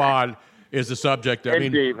 when your squad is the subject.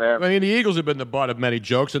 Indeed, man. I mean, the Eagles have been the butt of many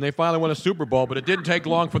jokes, and they finally won a Super Bowl, but it didn't take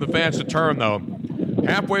long for the fans to turn, though.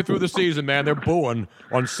 Halfway through the season, man, they're booing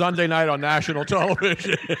on Sunday night on national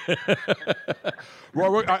television.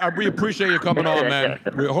 Roy, we appreciate you coming on, man.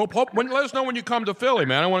 We hope let us know when you come to Philly,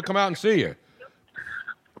 man. I want to come out and see you.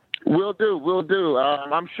 Will do.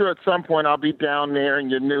 I'm sure at some point I'll be down there in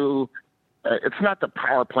your new, it's not the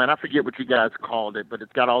power plant. I forget what you guys called it, but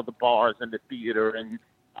it's got all the bars and the theater, and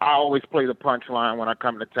I always play the punchline when I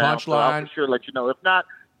come to town. Punchline. So I'll for sure let you know. If not,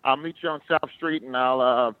 I'll meet you on South Street, and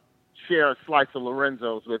I'll share a slice of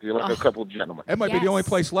Lorenzo's with you, like a couple of gentlemen. That might be the only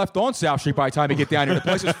place left on South Street by the time you get down here. The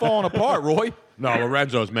place is falling apart, Roy. No,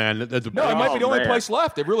 Lorenzo's, man. No, it might be the only place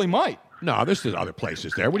left. It really might. No, there's other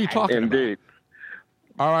places there. What are you talking about? Indeed.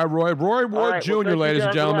 All right, Roy. Roy Wood Jr., ladies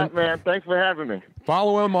and gentlemen. Man, thanks for having me.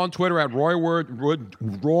 Follow him on Twitter at Roy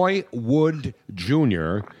Wood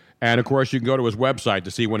Jr., and, of course, you can go to his website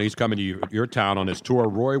to see when he's coming to your town on his tour,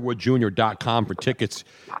 roywoodjr.com for tickets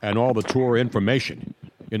and all the tour information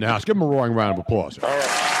in the house. Give him a roaring round of applause. All right.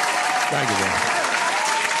 Thank you, Roy.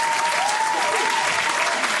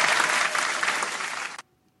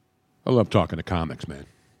 I love talking to comics, man.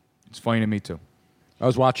 It's funny to me, too. I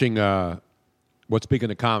was watching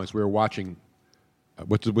speaking of comics, we were watching.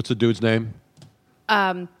 What's the dude's name?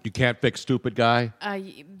 You can't fix stupid guy.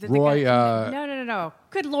 Roy. No.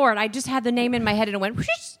 Good Lord! I just had the name in my head and it went. Whoosh.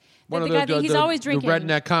 One the of guy that he's always drinking. The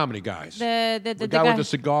redneck comedy guys. The guy with the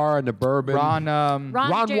cigar and the bourbon. Ron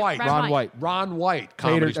White. Ron White.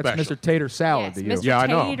 Comedy Tater, special. that's Mr. Tater Salad. Yes, Mr. I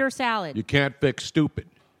know. Tater Salad. You can't fix stupid.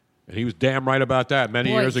 And he was damn right about that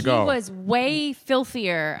many Boy, years ago. He was way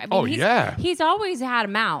filthier. I mean, he's always had a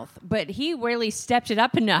mouth, but he really stepped it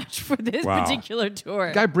up a notch for this particular tour.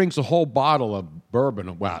 The guy brings a whole bottle of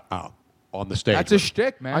bourbon out on the stage. That's a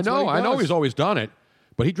shtick, man. I know he's always done it,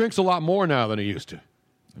 but he drinks a lot more now than he used to.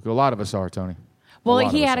 A lot of us are, Tony. Well,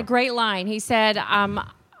 he had a great line. He said,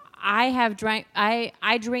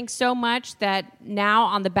 I drink so much that now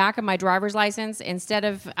on the back of my driver's license, instead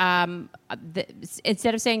of saying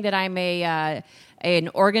that I'm an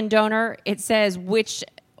organ donor, it says which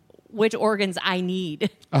organs I need.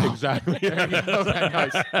 Exactly.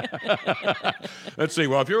 Nice. Let's see.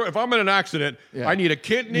 Well, if I'm in an accident, I need a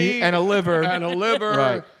kidney and a liver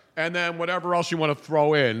right. And then whatever else you want to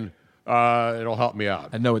throw in. It'll help me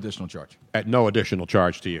out. At no additional charge. At no additional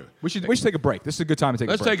charge to you. We should take a break. This is a good time to take a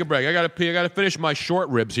break. Let's take a break. I got to pee. I got to finish my short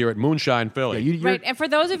ribs here at Moonshine Philly. Right. And for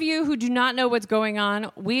those of you who do not know what's going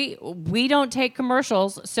on, we don't take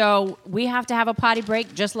commercials, so we have to have a potty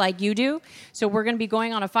break just like you do. So we're going to be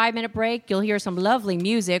going on a 5-minute break. You'll hear some lovely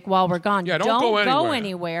music while we're gone. Yeah, don't go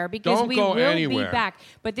anywhere because we will be back.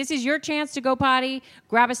 But this is your chance to go potty,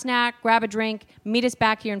 grab a snack, grab a drink, meet us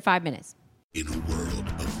back here in 5 minutes. In a world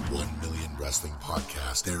of 1 million wrestling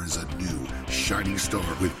podcasts, there is a new shining star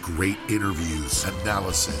with great interviews,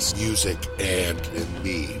 analysis, music, and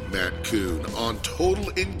me, Matt Coon, on total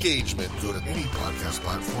engagement. Go to any podcast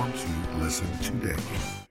platform to listen today.